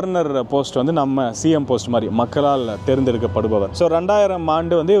வந்து கவர்னர் கவர்னர் போஸ்ட் வந்து நம்ம சிஎம் போஸ்ட் மாதிரி மக்களால் தேர்ந்தெடுக்கப்படுபவர். ஸோ 2000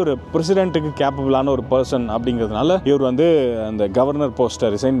 ஆண்டு வந்து இவர் பிரசிடென்ட்டுக்கு கேப்பபிளான ஒரு பர்சன் அப்படிங்கிறதுனால இவர் வந்து அந்த கவர்னர் போஸ்ட்டை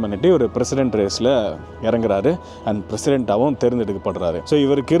ரிசைன் பண்ணிட்டு இவர் பிரசிடென்ட் ரேஸில் இறங்குறாரு அண்ட் பிரசிடென்ட்டாகவும் தேர்ந்தெடுக்கப்படுறாரு. ஸோ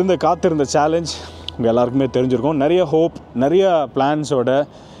இவருக்கு காத்திருந்த சேலஞ்ச் உங்கள் எல்லாருக்குமே தெரிஞ்சிருக்கும். நிறைய ஹோப், நிறைய பிளான்ஸோட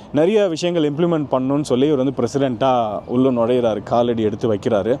நிறைய விஷயங்கள் இம்ப்ளிமெண்ட் பண்ணணும்னு சொல்லி இவர் வந்து பிரசிடெண்ட்டாக உள்ள நுழையிறாரு, காலடி எடுத்து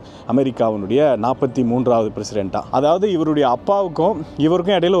வைக்கிறாரு. அமெரிக்காவினுடைய 43வது பிரசிடெண்ட்டாக. அதாவது இவருடைய அப்பாவுக்கும்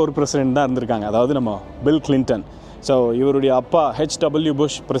இவருக்கும் இடையில ஒரு பிரசிடெண்ட் தான் இருந்திருக்காங்க, அதாவது நம்ம பில் கிளின்டன். ஸோ இவருடைய அப்பா HW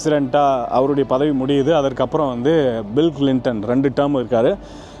புஷ் பிரசிடெண்ட்டாக அவருடைய பதவி முடியுது. அதற்கப்புறம் வந்து பில் கிளின்டன் 2 டேர்ம் இருக்கார்.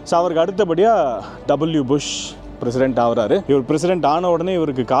 ஸோ அவருக்கு அடுத்தபடியாக W புஷ் பிரசிடெண்ட் ஆகிறாரு. இவர் பிரசிடெண்ட் ஆன உடனே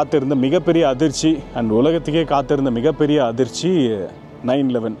இவருக்கு காத்திருந்த மிகப்பெரிய அதிர்ச்சி அண்ட் உலகத்துக்கே காத்திருந்த மிகப்பெரிய அதிர்ச்சி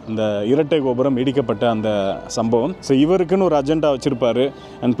 9/11 அந்த இரட்டை கோபுரம் இடிக்கப்பட்ட அந்த சம்பவம். ஸோ இவருக்குன்னு ஒரு அஜெண்டா வச்சுருப்பார்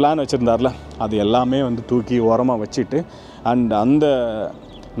அண்ட் பிளான் வச்சுருந்தார்ல, அது எல்லாமே வந்து தூக்கி ஓரமாக வச்சுட்டு அண்ட் அந்த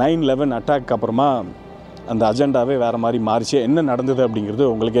 9/11 அட்டாக் அப்புறமா அந்த அஜெண்டாவே வேறு மாதிரி மாறிச்சு. என்ன நடந்தது அப்படிங்கிறது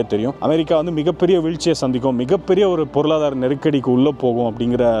உங்களுக்கே தெரியும். அமெரிக்கா வந்து மிகப்பெரிய வீழ்ச்சியை சந்திக்கும், மிகப்பெரிய ஒரு பொருளாதார நெருக்கடிக்கு உள்ளே போகும்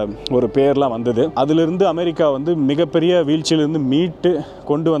அப்படிங்கிற ஒரு பேர்லாம் வந்தது. அதிலிருந்து அமெரிக்கா வந்து மிகப்பெரிய வீழ்ச்சியிலிருந்து மீட்டு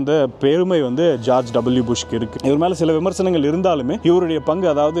கொண்டு வந்த பெருமை வந்து ஜார்ஜ் W புஷ்க்கு இருக்குது. இவர் மேலே சில விமர்சனங்கள் இருந்தாலுமே இவருடைய பங்கு,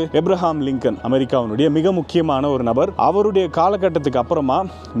 அதாவது எப்ரஹாம் லிங்கன் அமெரிக்காவினுடைய மிக முக்கியமான ஒரு நபர், அவருடைய காலகட்டத்துக்கு அப்புறமா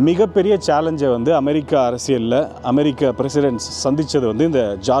மிகப்பெரிய சேலஞ்சை வந்து அமெரிக்கா அரசியலில் அமெரிக்க பிரசிடென்ட்ஸ் சந்தித்தது வந்து இந்த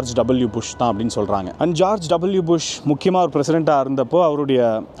ஜார்ஜ் W புஷ் தான் அப்படின்னு சொல்கிறாங்க. அண்ட் ஜார்ஜ் W புஷ் முக்கியமாக ஒரு பிரசிடெண்ட்டாக இருந்தப்போ அவருடைய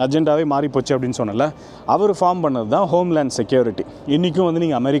அஜெண்டாவே மாறி போச்சு அப்படின்னு சொன்னல, அவர் ஃபார்ம் பண்ணது தான் ஹோம்லேண்ட் செக்யூரிட்டி. இன்றைக்கும் வந்து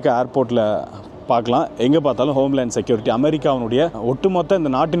நீங்கள் அமெரிக்கா ஏர்போர்ட்டில் பார்க்கலாம், எங்கே பார்த்தாலும் ஹோம்லேண்ட் செக்யூரிட்டி. அமெரிக்காவினுடைய ஒட்டுமொத்த இந்த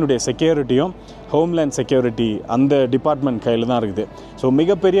நாட்டினுடைய செக்யூரிட்டியும் ஹோம்லேண்ட் செக்யூரிட்டி அந்த டிபார்ட்மெண்ட் கையில் தான் இருக்குது. ஸோ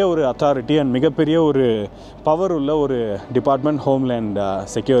மிகப்பெரிய ஒரு அத்தாரிட்டி அண்ட் மிகப்பெரிய ஒரு பவர் உள்ள ஒரு டிபார்ட்மெண்ட் ஹோம்லேண்ட்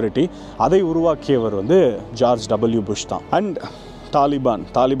செக்யூரிட்டி. அதை உருவாக்கியவர் வந்து ஜார்ஜ் W புஷ் தான். அண்ட்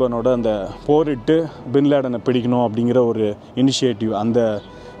தாலிபானோட அந்த போரிட்டு பின்லேடனை பிடிக்கணும் அப்படிங்கிற ஒரு இனிஷியேட்டிவ், அந்த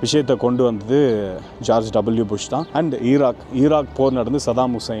விஷயத்தை கொண்டு வந்தது ஜார்ஜ் W புஷ் தான். அண்ட் ஈராக் போர் நடந்து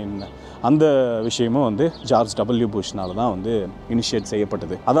சதாம் ஹுசைன், அந்த விஷயமும் வந்து ஜார்ஜ் W புஷ்னால தான் வந்து இனிஷியேட்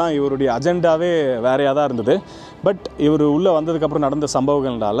செய்யப்பட்டது. அதான் இவருடைய அஜெண்டாவே வேறையாக தான் இருந்தது. பட் இவர் உள்ளே வந்ததுக்கப்புறம் நடந்த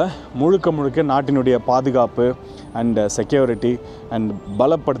சம்பவங்களால் முழுக்க நாட்டினுடைய பாதுகாப்பு and security and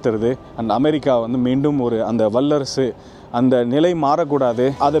பலப்படுத்துறது and America வந்து மீண்டும் ஒரு அந்த வல்லரசு அந்த நிலை மாறக்கூடாது,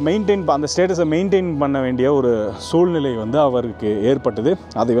 அதை அந்த ஸ்டேட்டஸை மெயின்டைன் பண்ண வேண்டிய ஒரு சூழ்நிலை வந்து அவருக்கு ஏற்பட்டது.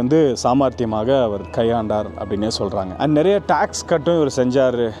 அதை வந்து சாமர்த்தியமாக அவர் கையாண்டார் அப்படின்னே சொல்கிறாங்க. அண்ட் நிறைய டாக்ஸ் கட்டும் இவர்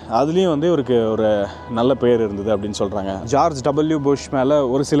செஞ்சார், அதுலேயும் வந்து இவருக்கு ஒரு நல்ல பெயர் இருந்தது அப்படின்னு சொல்கிறாங்க. ஜார்ஜ் W புஷ் மேலே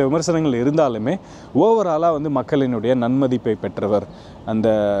ஒரு சில விமர்சனங்கள் இருந்தாலுமே ஓவராலாக வந்து மக்களினுடைய நன்மதிப்பை பெற்றவர். அந்த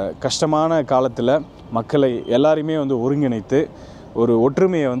கஷ்டமான காலத்தில் மக்களை எல்லாரையுமே வந்து ஒருங்கிணைத்து ஒரு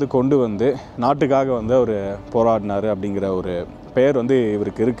ஒற்றுமையை வந்து கொண்டு வந்து நாட்டுக்காக வந்து அவர் போராடினார் அப்படிங்கிற ஒரு பெயர் வந்து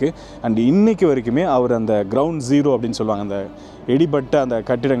இவருக்கு இருக்குது. அண்ட் இன்றைக்கு வரைக்குமே அவர் அந்த கிரவுண்ட் ஜீரோ அப்படின்னு சொல்லுவாங்க, அந்த இடிபட்ட அந்த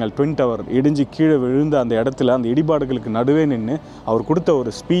கட்டிடங்கள் ட்வின் டவர் இடிஞ்சு கீழே விழுந்த அந்த இடத்துல அந்த இடிபாடுகளுக்கு நடுவே நின்று அவர் கொடுத்த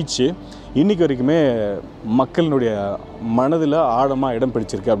ஒரு ஸ்பீச்சு இன்றைக்கு வரைக்குமே மக்களினுடைய மனதில் ஆழமாக இடம்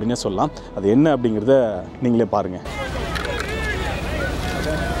பிடிச்சிருக்கு அப்படின்னே சொல்லலாம். அது என்ன அப்படிங்கிறத நீங்களே பாருங்கள்.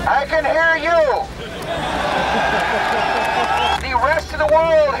 I can hear you. The rest of the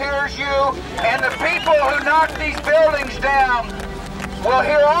world hears you, and the people who knocked these buildings down will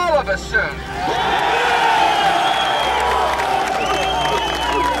hear all of us soon.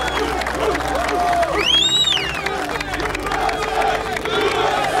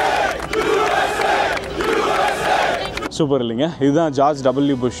 Super இல்லைங்க. இதுதான் ஜார்ஜ்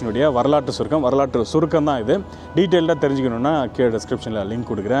W புஷ்னுடைய வரலாற்று சுருக்கம் தான் இது. டீட்டெயில்டாக தெரிஞ்சுக்கணுன்னா கீழே டிஸ்கிரிப்ஷனில் லிங்க்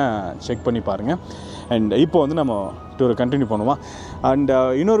கொடுக்குறேன், செக் பண்ணி பாருங்கள். அண்ட் இப்போ வந்து நம்ம டூரை கண்டினியூ பண்ணுவோம். அண்ட்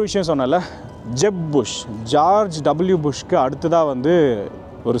இன்னொரு விஷயம் சொன்னால, ஜார்ஜ் W புஷ்க்கு அடுத்ததாக வந்து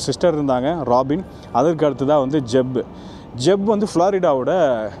ஒரு சிஸ்டர் இருந்தாங்க, ராபின். அதற்கு அடுத்ததாக வந்து ஜெப் வந்து ஃப்ளாரிடாவோட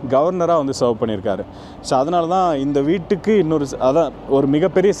கவர்னராக வந்து சர்வ் பண்ணியிருக்காரு. ஸோ அதனால தான் இந்த வீட்டுக்கு அதான் ஒரு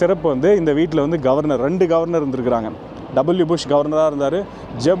மிகப்பெரிய சிறப்பு வந்து இந்த வீட்டில் வந்து 2 கவர்னர் இருந்திருக்கிறாங்க. W புஷ் கவர்னராக இருந்தார்,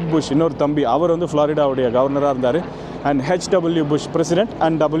 ஜெப் புஷ் இன்னொரு தம்பி அவர் வந்து ஃப்ளாரிடாவுடைய கவர்னராக இருந்தார். And HW push president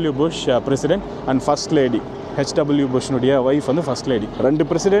and W push president and first lady. HW புஷ்னுடைய wife வந்து ஃபர்ஸ்ட் லேடி. 2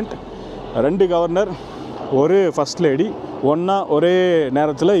 பிரசிடென்ட், 2 கவர்னர், ஒரு ஃபர்ஸ்ட் லேடி ஒன்றா ஒரே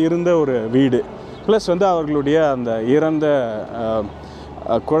நேரத்தில் இருந்த ஒரு வீடு. ப்ளஸ் வந்து அவர்களுடைய அந்த இறந்த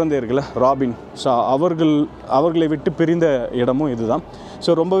குழந்தைகளை ராபின், ஸோ அவர்களை விட்டு பிரிந்த இடமும் இதுதான். ஸோ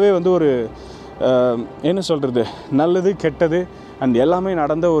ரொம்பவே வந்து ஒரு என்ன சொல்கிறது, நல்லது கெட்டது அண்ட் எல்லாமே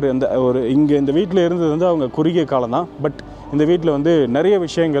நடந்த இங்கே இந்த வீட்டில் இருந்தது வந்து அவங்க குறுகிய காலம் தான். பட் இந்த வீட்டில் வந்து நிறைய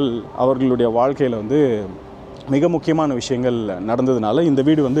விஷயங்கள் அவர்களுடைய வாழ்க்கையில் வந்து மிக முக்கியமான விஷயங்கள் நடந்ததுனால இந்த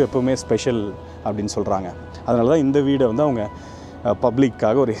வீடு வந்து எப்போவுமே ஸ்பெஷல் அப்படின்னு சொல்கிறாங்க. அதனால தான் இந்த வீடை வந்து அவங்க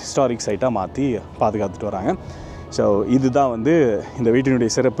பப்ளிக்காக ஒரு ஹிஸ்டாரிக் சைட்டாக மாற்றி பாதுகாத்துட்டு வராங்க. ஸோ இதுதான் வந்து இந்த வீட்டினுடைய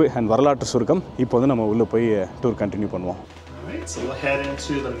சிறப்பு அண்ட் வரலாற்று சுருக்கம். இப்போ வந்து நம்ம உள்ளே போய் டூர் கண்டினியூ பண்ணுவோம். Alright, so we'll head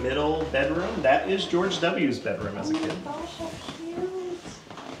into the middle bedroom. That is George W.'s bedroom as a kid. Oh gosh, how cute.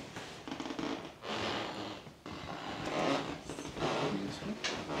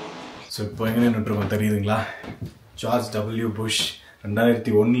 So இப்போ எங்கே நின்றுருக்கோம் தெரியுதுங்களா? ஜார்ஜ் டபிள்யூ புஷ்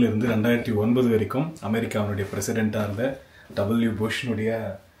 2001 2009 வரைக்கும் அமெரிக்காவுடைய பிரசிடெண்ட்டாக இருந்த டபிள்யூ புஷ்னுடைய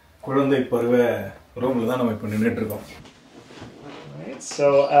குழந்தை பருவ ரூமில் தான் நம்ம இப்போ நின்றுட்டுருக்கோம். So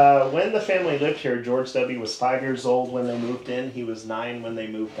when the family lived here, George W. was 5 years old when they moved in. He was 9 when they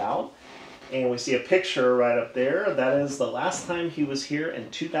moved out. And we see a picture right up there. That is the last time he was here in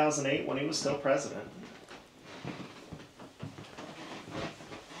 2008 when he was still president.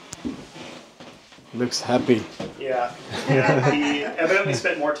 Looks happy. Yeah. He evidently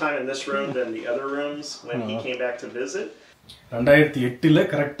spent more time in this room than the other rooms when he came back to visit. 2008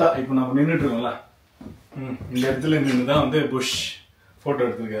 கரெக்டாக இப்போ நம்ம நின்றுட்டுருக்கோம்ல, இந்த இடத்துல நின்று தான் வந்து push photo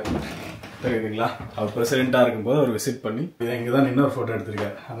எடுத்திருக்காரு. தெரியுதுங்களா? அவர் பிரசிடெண்ட்டாக இருக்கும்போது அவர் விசிட் பண்ணி இங்கே தான் நின்று ஒரு ஃபோட்டோ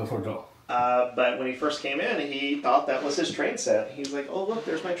எடுத்திருக்காரு. அந்த photo. But when he first came in, he thought that was his train set. He's like, oh, look,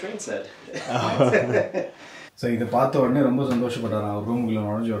 there's my train set. So இதை பார்த்த உடனே ரொம்ப சந்தோஷப்பட்டார். அவர் ரூமுக்குள்ளே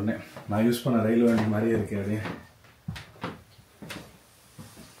நுழைஞ்ச உடனே நான் யூஸ் பண்ண ரயில் வண்டி மாதிரியே இருக்கு அப்படின்னு.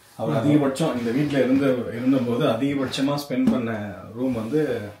 அவர் அதிகபட்சம் இந்த வீட்டில் இருந்தபோது அதிகபட்சமாக ஸ்பெண்ட் பண்ண ரூம் வந்து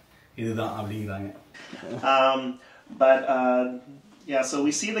இதுதான் அப்படிங்கிறாங்க. Yeah, so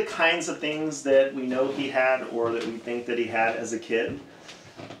we see the kinds of things that we know he had or that we think that he had as a kid.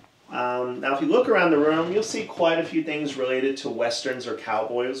 Now, if you look around the room, you'll see quite a few things related to westerns or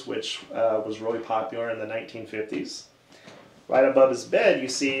cowboys, which was really popular in the 1950s. Right above his bed, you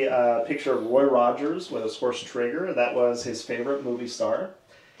see a picture of Roy Rogers with his horse Trigger. That was his favorite movie star.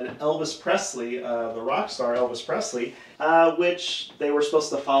 And Elvis Presley, the rock star Elvis Presley, which they were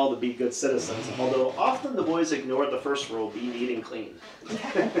supposed to follow to be good citizens. Although often the boys ignored the first rule, be neat and clean.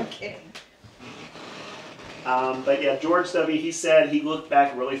 Okay. But yeah, George W., he said he looked back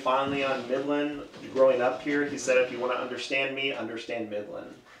really fondly on Midland growing up here. He said, if you want to understand me, understand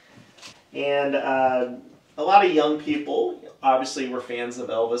Midland. And a lot of young people obviously were fans of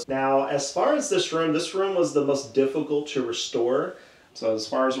Elvis. Now, as far as this room was the most difficult to restore. So as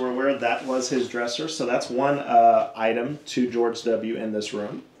far as we're aware, that was his dresser. So that's one item to George W. in this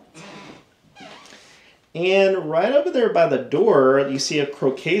room. And right over there by the door, you see a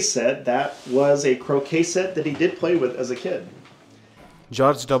croquet set. That was a croquet set that he did play with as a kid.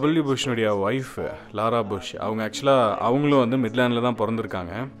 George W புஷ்னுடைய wife Laura push அவங்களும் வந்து மிட்லாண்டில் தான்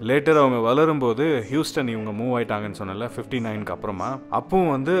பிறந்திருக்காங்க. Later அவங்க வளரும்போது Houston இவங்க move ஆயிட்டாங்கன்னு சொன்னல 59க்கு அப்புறமா.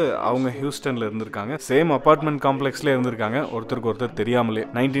 அப்பவும் வந்து அவங்க ஹியூஸ்டனில் இருந்திருக்காங்க. சேம் அப்பார்ட்மெண்ட் காம்ப்ளெக்ஸ்ல இருந்திருக்காங்க, ஒருத்தருக்கு ஒருத்தர் தெரியாமலே.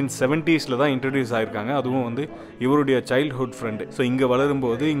 1970s தான் இன்ட்ரடியூஸ் ஆயிருக்காங்க. அதுவும் வந்து இவருடைய சைல்ட்ஹுட் ஃப்ரெண்டு. ஸோ இங்கே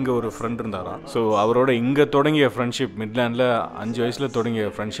வளரும்போது இங்கே ஒரு ஃப்ரெண்ட் இருந்தாராம். ஸோ அவரோட இங்கே தொடங்கிய ஃப்ரெண்ட்ஷிப், மிட்லாண்டில் 5 வயசில்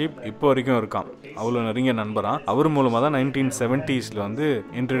தொடங்கிய ஃப்ரெண்ட்ஷிப் இப்போ வரைக்கும் இருக்கான். அவ்வளோ நெருங்கிய நண்பரான். அவர் மூலமாக தான் 1970s வந்து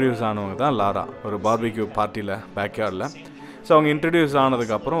இன்ட்ரடியூஸ் ஆனவங்க தான் லாரா. ஒரு பார்பிக்யூ பார்ட்டியில் பேக்யார்டில். ஸோ அவங்க இன்ட்ரடியூஸ்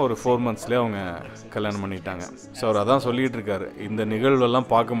ஆனதுக்கப்புறம் ஒரு 4 monthsலேயே அவங்க கல்யாணம் பண்ணிட்டாங்க. ஸோ அவர் அதான் சொல்லிகிட்டு இருக்காரு, இந்த நிகழ்வெல்லாம்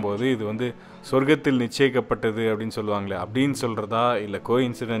பார்க்கும்போது இது வந்து சொர்க்கத்தில் நிச்சயிக்கப்பட்டது அப்படின்னு சொல்லுவாங்களே, அப்படின்னு சொல்கிறதா இல்லை கோ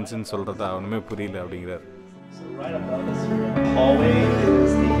இன்சிடென்ட்ஸ்ன்னு சொல்கிறதா ஒன்றுமே புரியல அப்படிங்கிறார். Right above us here in the hallway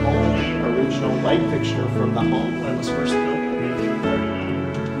is the only original light fixture from the home when it was first built in 1939.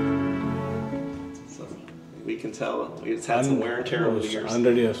 So we can tell it's had some wear and tear over the years.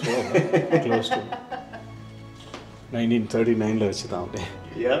 100 years old, close to 1939 வச்சு தான் அப்படியே.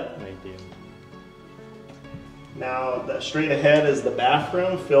 Yep. Now, straight ahead is the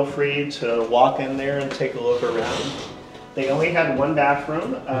bathroom. Feel free to walk in there and take a look around. They only had one bathroom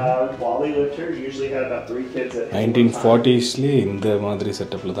while they lived here. Usually had about 3 kids at 1940sலயே இந்த மாதிரி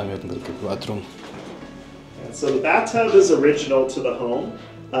செட்டப்ல தான் இருந்திருக்கு bathroom. So the bathtub is original to the home.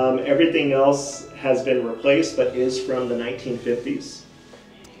 Everything else has been replaced but is from the 1950s.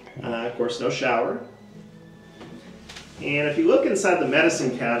 Of course, no shower. And if you look inside the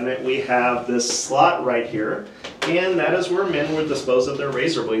medicine cabinet, we have this slot right here, and that is where men would dispose of their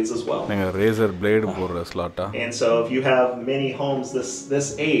razor blades as well. Razor blade போடுற slot. And so if you have many homes this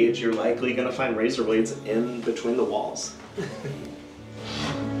age, you're likely going to find razor blades in between the walls.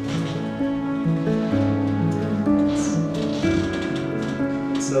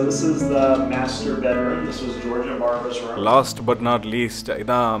 So this is the master bedroom. This was George and Barbara's room. Last but not least,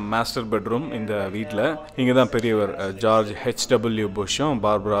 இதான் master bedroom இந்த வீட்டில். இங்கே தான் பெரியவர் George HW புஷும்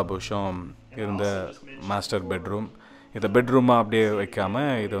Barbara புஷும் இருந்த master bedroom. இந்த பெட்ரூமாக அப்படியே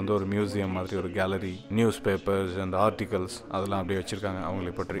வைக்காமல் இது வந்து ஒரு மியூசியம் மாதிரி, ஒரு gallery, news papers and articles அதெல்லாம் அப்படியே வச்சுருக்காங்க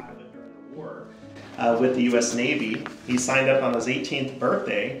அவங்களை பற்றி. with the U.S. Navy. He signed up on his 18th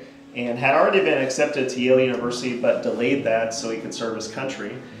birthday and had already been accepted to Yale University, but delayed that so he could serve his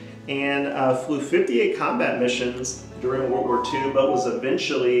country. And flew 58 combat missions during World War II, but was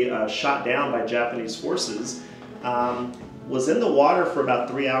eventually shot down by Japanese forces. Was in the water for about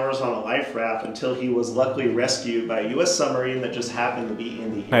 3 hours on a life raft until he was luckily rescued by a U.S. submarine that just happened to be in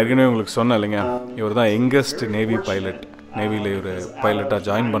the நான் ஏற்கனவே உங்களுக்கு சொன்னேன் இல்லைங்க, இவர் தான் youngest navy pilot. நேவியில் ஒரு பைலட்டாக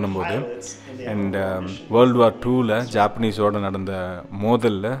join பண்ணும்போது and world war 2ல் ஜாப்பனீஸோடு நடந்த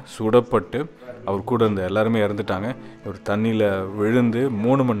மோதலில் சுடப்பட்டு அவர் கூட இருந்த எல்லாருமே இறந்துட்டாங்க. இவர் தண்ணியில் விழுந்து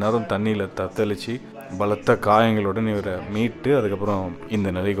 3 மணி நேரம் தண்ணியில் தத்தளித்து பலத்த காயங்களுடன் இவரை மீட்டு அதுக்கப்புறம் இந்த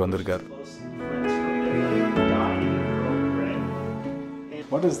நிலைக்கு வந்திருக்கார்.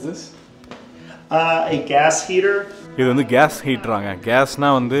 What is this? A gas heater. இது வந்து கேஸ் ஹீட்டராங்க.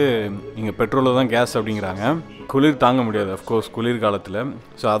 கேஸ்னால் வந்து இங்கே பெட்ரோலில் தான் கேஸ் அப்படிங்கிறாங்க. குளிர் தாங்க முடியாது அஃப்கோர்ஸ் குளிர்காலத்தில்.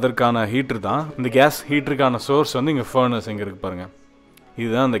 ஸோ அதற்கான ஹீட்ரு தான். இந்த கேஸ் ஹீட்டருக்கான சோர்ஸ் வந்து இங்கே ஃபர்னஸ் எங்கே இருக்குது பாருங்கள்.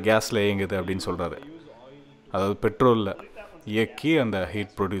 இதுதான் அந்த கேஸில் இயங்குது அப்படின்னு சொல்கிறாரு. அதாவது பெட்ரோலில் இயக்கி அந்த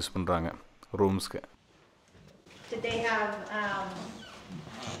ஹீட் ப்ரொடியூஸ் பண்ணுறாங்க ரூம்ஸ்க்கு. Did they have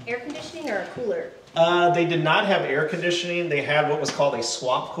air conditioning or a cooler? They did not have air conditioning. They had what was called a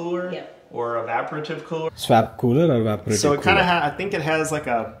swap cooler. Yep. Or evaporative cooler. Swap cooler or evaporative cooler? So it kind of I think it has like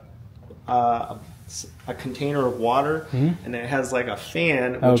a container of water, and it has like a fan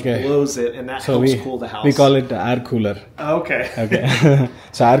which blows it, and that helps cool the house. We call it air cooler. Okay.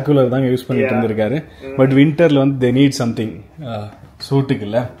 So air cooler தான் use பண்ணிட்டு இருந்திருக்காரு. But விண்டர்ல வந்து they need something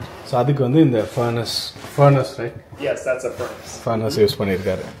சூட்டுக்குல்ல. So அதுக்கு வந்து இந்த furnace right? Yes, that's a furnace. Furnace use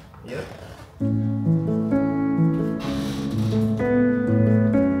பண்ணியிருக்காரு. Yep.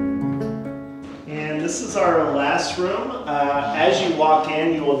 This is our last room. As you walk in,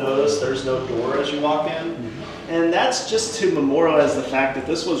 you will notice there's no door as you walk in. And that's just to memorialize the fact that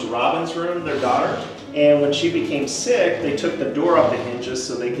this was Robin's room, their daughter. And when she became sick, they took the door off the hinges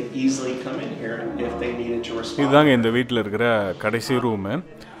so they could easily come in here if they needed to respond. இதுதாங்க இந்த வீட்டில் இருக்கிற கடைசி room.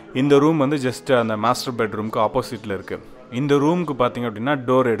 இந்த room வந்து just அந்த master பெட்ரூமுக்கு ஆப்போசிட்டில் இருக்குது. இந்த ரூமுக்கு பார்த்தீங்க அப்படின்னா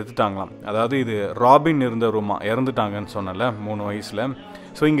டோர் எடுத்துட்டாங்களாம். அதாவது இது ராபின் இருந்த ரூமா, இறந்துட்டாங்கன்னு சொன்னல 3 வயசில்.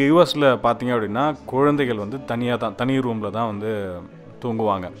 ஸோ இங்கே யூஎஸில் பார்த்தீங்க அப்படின்னா குழந்தைகள் வந்து தனி ரூமில் தான் வந்து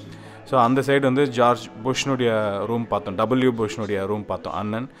தூங்குவாங்க. ஸோ அந்த சைடு வந்து ஜார்ஜ் புஷ்னுடைய ரூம் பார்த்தோம், டபிள்யூ புஷ்னுடைய ரூம் பார்த்தோம்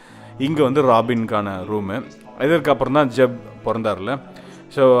அண்ணன். இங்கே வந்து ராபின்கான ரூமு. இதற்கப்புறம் தான் ஜெப் பிறந்தார்ல.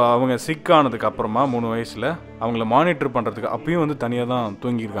 ஸோ அவங்க சிக் ஆனதுக்கு அப்புறமா 3 வயசில் அவங்கள மானிட்டர் பண்ணுறதுக்கு அப்பயும் வந்து தனியாக தான்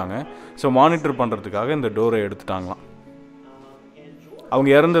தூங்கியிருக்காங்க. ஸோ மானிட்டர் பண்ணுறதுக்காக இந்த டோரை எடுத்துட்டாங்களாம். அவங்க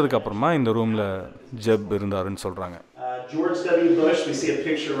இறந்ததுக்கு அப்புறமா இந்த ரூமில் ஜெப் இருந்தாருன்னு சொல்கிறாங்க. George W. Bush, we see a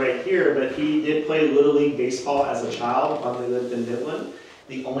picture right here, but he did play Little League Baseball as a child while he lived in Midland.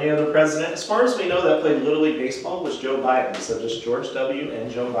 The only other president, as far as we know, that played Little League Baseball was Joe Biden. So just George W. and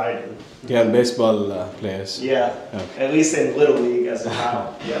Joe Biden. Yeah, baseball players. Yeah, okay. At least in Little League as a child.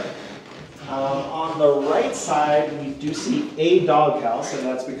 Yeah. On the right side, we do see a doghouse, and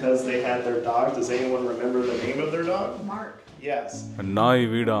that's because they had their dog. Does anyone remember the name of their dog? Mark. Yes. நாய்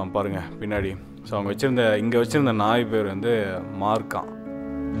வீடா பாருங்க பின்னாடி. So அவங்க இங்கே வச்சிருந்த நாய் பேர் வந்து மார்க்கான்.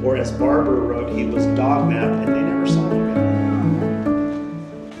 Or as Barber wrote, he was dog-napped and they never saw him again.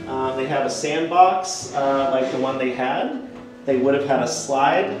 They have a sandbox like the one they had. They would have had a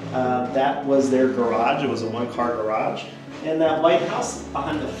slide. That was their garage. It was a 1-car garage. And that white house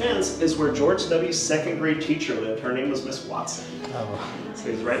behind the fence is where George W.'s 2nd grade teacher lived. Her name was Miss Watson. Oh. So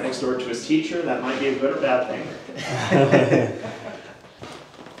he's right next door to his teacher. That might be a good or bad thing.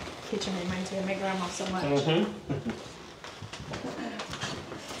 Kitchen reminds me of my grandma so much.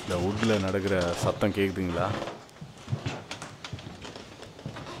 இந்த வுட்டில் நடக்கிற சத்தம் கேட்குதுங்களா?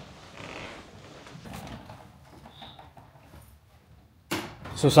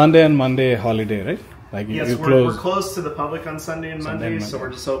 So Sunday and Monday holiday, right? Like yes, we're closed to the public on Sunday and Monday, so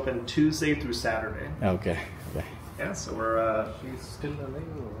we're just open Tuesday through Saturday. Okay. Yeah, so we're he's still alive.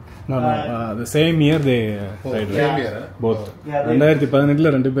 No, the same year they died. Same year, both. Yeah, 2018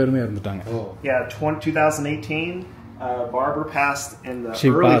 ல ரெண்டு பேருமே இறந்துட்டாங்க. Yeah, 2018 Barbara passed in the she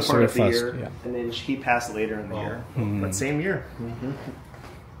early passed part of the first, year, and then he passed later in the year. But same year.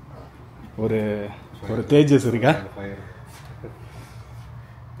 ஒரு தேஜஸ் இருக்கா?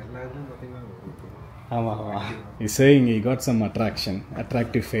 ஆமா. He's saying he got some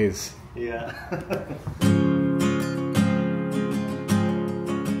attractive face. Yeah.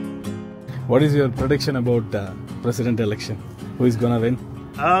 What is your prediction about president election? Who is gonna win?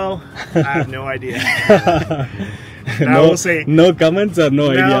 Oh, I have no idea. Now we'll say no comments or no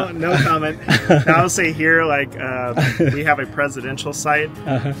idea. No comment. Now I'll say here, like we have a presidential site,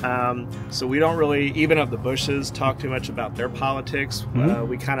 so we don't really, even of the Bushes, talk too much about their politics.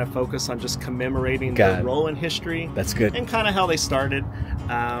 We kind of focus on just commemorating their role in history. That's good. And kind of how they started.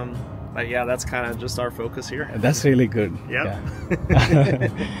 But yeah, that's kind of just our focus here. That's really good. Yep. Yeah.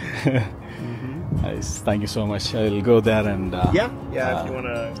 Nice. Thank you so much. I'll go there and if you want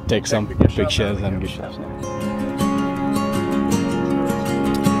to take some pictures and gift shops.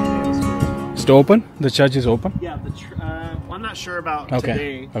 It's open? The church is open? Yeah, well, I'm not sure about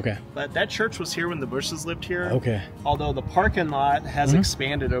today. Okay. But that church was here when the Bushes lived here. Okay. Although the parking lot has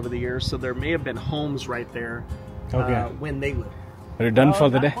expanded over the years, so there may have been homes right there when they lived. Are you done for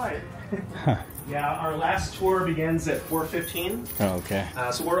the day? Yeah, our last tour begins at 4:15. Oh, okay.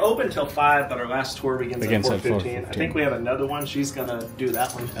 So we're open till 5, but our last tour begins at 4:15. I think we have another one. She's gonna do that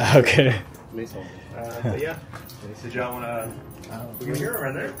one. Okay. But yeah. Did y'all wanna? We're gonna hear it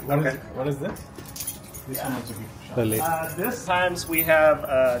right there. Okay. What is this? This times we have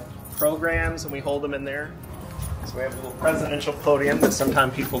programs and we hold them in there. So we have a little presidential podium that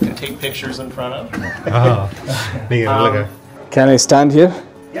sometimes people can take pictures in front of. Can I stand here?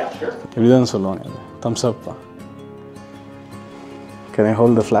 Yeah, sure. இப்படிதான் சொல்லுவாங்க. Thumbs up. Can I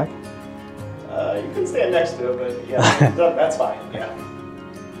hold the flag? You can stand next to it, but yeah, that's fine. Yeah.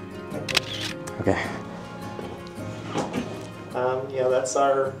 Okay. That's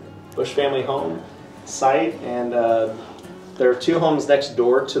our Bush family home site, and there are 2 homes next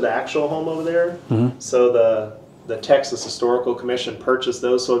door to the actual home over there. So the Texas Historical Commission purchased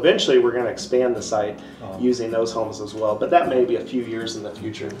those. So eventually we're going to expand the site using those homes as well. But that may be a few years in the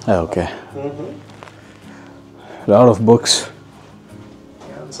future. Okay. A lot of books.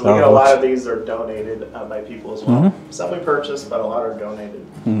 So we get a lot of these are donated by people as well. Some we purchased, but a lot are donated.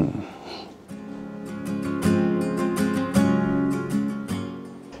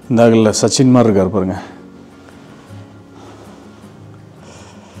 இந்த சச்சின் மாதிரி இருக்கார் பாருங்க.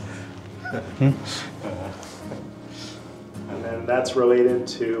 That's related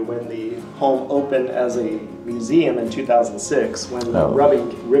to when the home opened as a museum in 2006, when the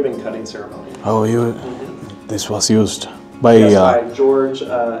ribbon cutting ceremony. Oh, this was used by George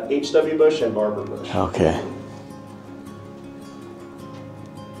H.W. Bush and Barbara Bush. Okay.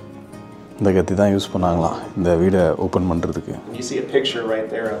 இந்த கத்தி தான் use பண்ணாங்களாம் இந்த வீடை open பண்றதுக்கு. You see a picture right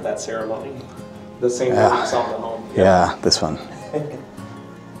there of that ceremony. The same one you saw in the home. Yeah, this one.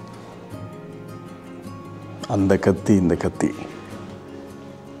 அந்த கத்தி இந்த கத்தி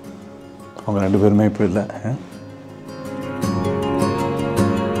அவங்க 2 பேருமே இப்போ இல்லை.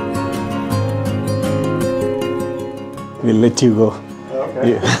 We'll let you go.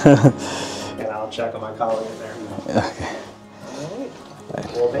 Okay. And I'll check on my colleague in there. Okay. Right.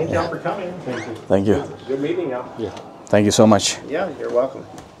 Well, thank y'all for coming. Thank you. Good meeting y'all. Yeah. Thank you so much. Yeah, you're welcome.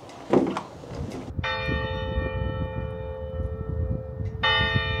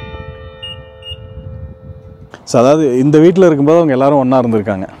 So அதாவது இந்த வீட்டில் இருக்கும்போது அவங்க எல்லோரும் ஒன்றா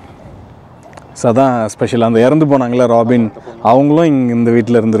இருந்திருக்காங்க. So அதான் special. அந்த இறந்து போனாங்களே ராபின், அவங்களும் இங்கே இந்த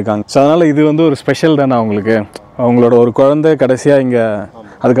வீட்டில் இருந்திருக்காங்க. ஸோ அதனால் இது வந்து ஒரு ஸ்பெஷல் தானே அவங்களுக்கு. அவங்களோட ஒரு குழந்தை கடைசியாக இங்கே,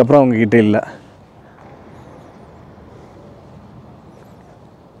 அதுக்கப்புறம் அவங்கக்கிட்ட இல்லை.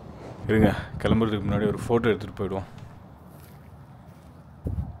 இருங்க, கிளம்புறதுக்கு முன்னாடி ஒரு ஃபோட்டோ எடுத்துகிட்டு போயிடுவோம்.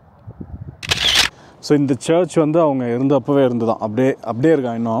 ஸோ இந்த சர்ச் வந்து அவங்க அப்போவே இருந்துதான், அப்படியே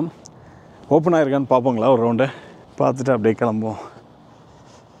இருக்கான். இன்னும் ஓப்பன் ஆகிருக்கான்னு பார்ப்போங்களா ஒரு ரவுண்டு பார்த்துட்டு அப்படியே கிளம்புவோம்.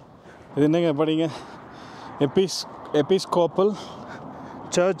 இது என்னங்க படிங்க, Episcopal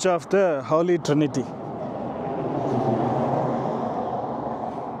search of the Holi Trinity.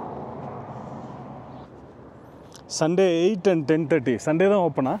 Sunday 8 and 10:30. Sunday தான்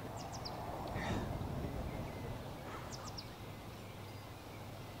ஓப்பனா?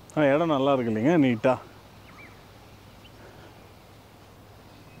 இடம் நல்லா இருக்கு இல்லைங்க, நீட்டாக.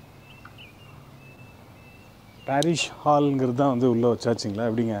 பாரிஷ் ஹால்ங்கிறது தான் வந்து உள்ளே வச்சாச்சுங்களா?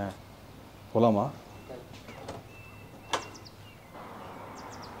 எப்படிங்க போகலாமா?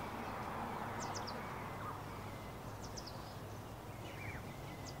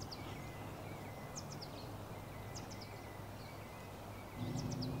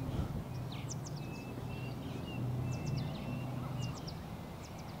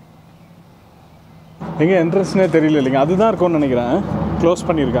 எங்கே என்ட்ரன்ஸ்னே தெரியல இல்லைங்க, அதுதான் இருக்கும்னு நினைக்கிறேன். க்ளோஸ்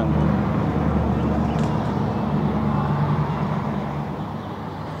பண்ணியிருக்காங்க.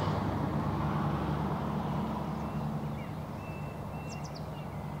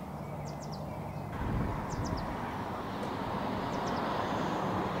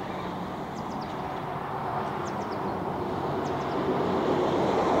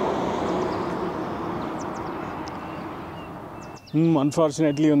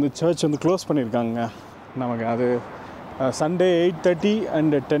 அன்ஃபார்ச்சுனேட்லி வந்து சர்ச் வந்து க்ளோஸ் பண்ணியிருக்காங்க நமக்கு. அது சண்டே 8:30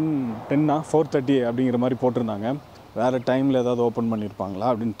 அண்ட் 4:30 அப்படிங்கிற மாதிரி போட்டிருந்தாங்க. வேறு டைமில் ஏதாவது ஓப்பன் பண்ணியிருப்பாங்களா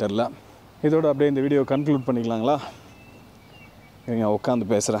அப்படின்னு தெரில. இதோடு அப்படியே இந்த வீடியோ கன்க்ளூட் பண்ணிக்கலாங்களா? நீங்கள் உட்காந்து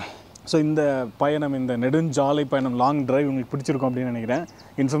பேசுகிறேன். ஸோ இந்த பயணம், இந்த நெடுஞ்சாலை பயணம், லாங் டிரைவ் உங்களுக்கு பிடிச்சிருக்கும் அப்படின்னு நினைக்கிறேன்.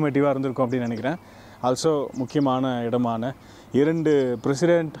 இன்ஃபர்மேட்டிவாக இருந்திருக்கும் அப்படின்னு நினைக்கிறேன். ஆல்சோ முக்கியமான இடமான 2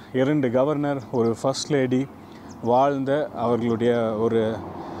 பிரசிடெண்ட், 2 கவர்னர், ஒரு ஃபர்ஸ்ட் லேடி வாழ்ந்த அவர்களுடைய ஒரு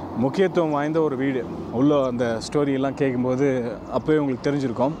முக்கியத்துவம் வாய்ந்த ஒரு வீடு உள்ள அந்த ஸ்டோரியெல்லாம் கேட்கும்போது அப்போவே உங்களுக்கு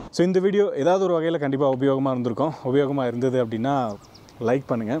தெரிஞ்சிருக்கும். ஸோ இந்த வீடியோ ஏதாவது ஒரு வகையில் கண்டிப்பாக உபயோகமாக இருந்திருக்கும். உபயோகமாக இருந்தது அப்படின்னா லைக்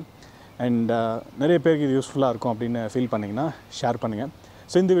பண்ணுங்கள். அண்ட் நிறைய பேருக்கு இது யூஸ்ஃபுல்லாக இருக்கும் அப்படின்னு ஃபீல் பண்ணிங்கன்னா ஷேர் பண்ணுங்கள்.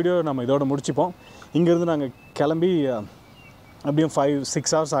 ஸோ இந்த வீடியோ நம்ம இதோட முடிச்சுப்போம். இங்கேருந்து நாங்கள் கிளம்பி அப்படியும்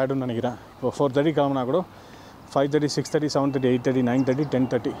 5-6 hours ஆகிடும்னு நினைக்கிறேன். இப்போ 4:30 கிளம்புனா கூட 5:30, 6:30, 7:30, 8:30, 9:30,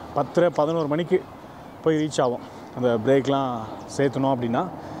 10:30, 10-11 மணிக்கு போய் ரீச் ஆகும் அந்த பிரேக்லாம் சேர்த்தணும் அப்படின்னா.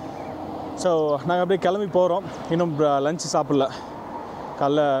 ஸோ நாங்கள் அப்படியே கிளம்பி போகிறோம். இன்னும் லன்ச் சாப்பிடல.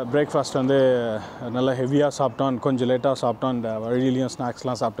 காலைல பிரேக்ஃபாஸ்ட் வந்து நல்லா ஹெவியாக சாப்பிட்டோம், கொஞ்சம் லேட்டாக சாப்பிட்டோம். இந்த வழியிலையும்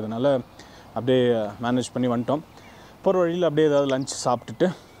ஸ்நாக்ஸ்லாம் சாப்பிட்டதுனால அப்படியே மேனேஜ் பண்ணி வந்துட்டோம். போகிற வழியில் அப்படியே ஏதாவது லன்ச் சாப்பிட்டுட்டு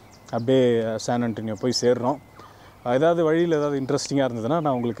அப்படியே சான் ஆண்டனியோ போய் சேர்றோம். ஏதாவது வழியில் ஏதாவது இன்ட்ரெஸ்டிங்காக இருந்ததுன்னா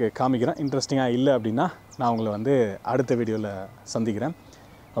நான் உங்களுக்கு காமிக்கிறேன். இன்ட்ரெஸ்டிங்காக இல்லை அப்படின்னா நான் உங்களை வந்து அடுத்த வீடியோவில் சந்திக்கிறேன்.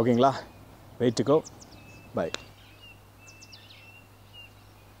 ஓகேங்களா? Way2go. Bye.